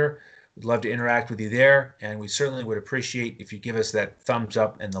on Twitter. We'd love to interact with you there, and we certainly would appreciate if you give us that thumbs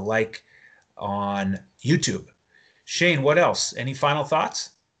up and the like on YouTube. Shane, what else? Any final thoughts?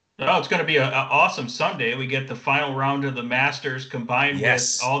 No, it's going to be an awesome Sunday. We get the final round of the Masters combined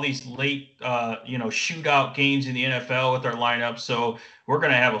with all these late, shootout games in the NFL with our lineup. So we're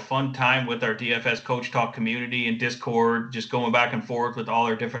going to have a fun time with our DFS Coach Talk community and Discord, just going back and forth with all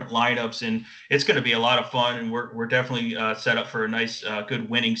our different lineups. And it's going to be a lot of fun. And we're definitely set up for a nice, good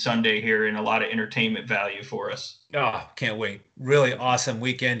winning Sunday here and a lot of entertainment value for us. Oh, can't wait. Really awesome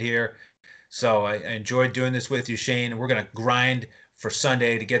weekend here. So I enjoyed doing this with you, Shane. We're going to grind for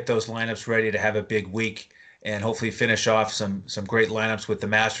Sunday to get those lineups ready to have a big week and hopefully finish off some great lineups with the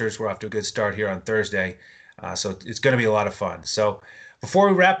Masters. We're off to a good start here on Thursday. So it's going to be a lot of fun. So before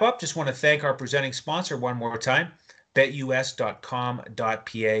we wrap up, just want to thank our presenting sponsor one more time, betus.com.pa.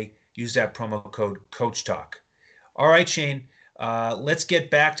 Use that promo code CoachTalk. All right, Shane, let's get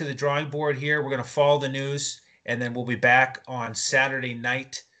back to the drawing board here. We're going to follow the news, and then we'll be back on Saturday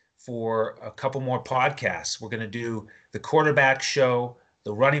night for a couple more podcasts. We're going to do the quarterback show,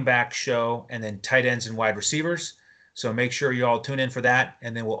 the running back show, and then tight ends and wide receivers. So make sure you all tune in for that.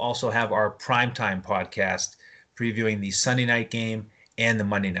 And then we'll also have our primetime podcast previewing the Sunday night game and the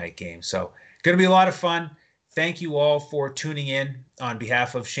Monday night game. So going to be a lot of fun. Thank you all for tuning in on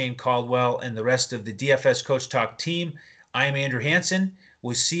behalf of Shane Caldwell and the rest of the DFS Coach Talk team. I'm Andrew Hansen.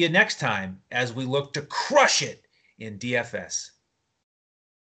 We'll see you next time as we look to crush it in DFS.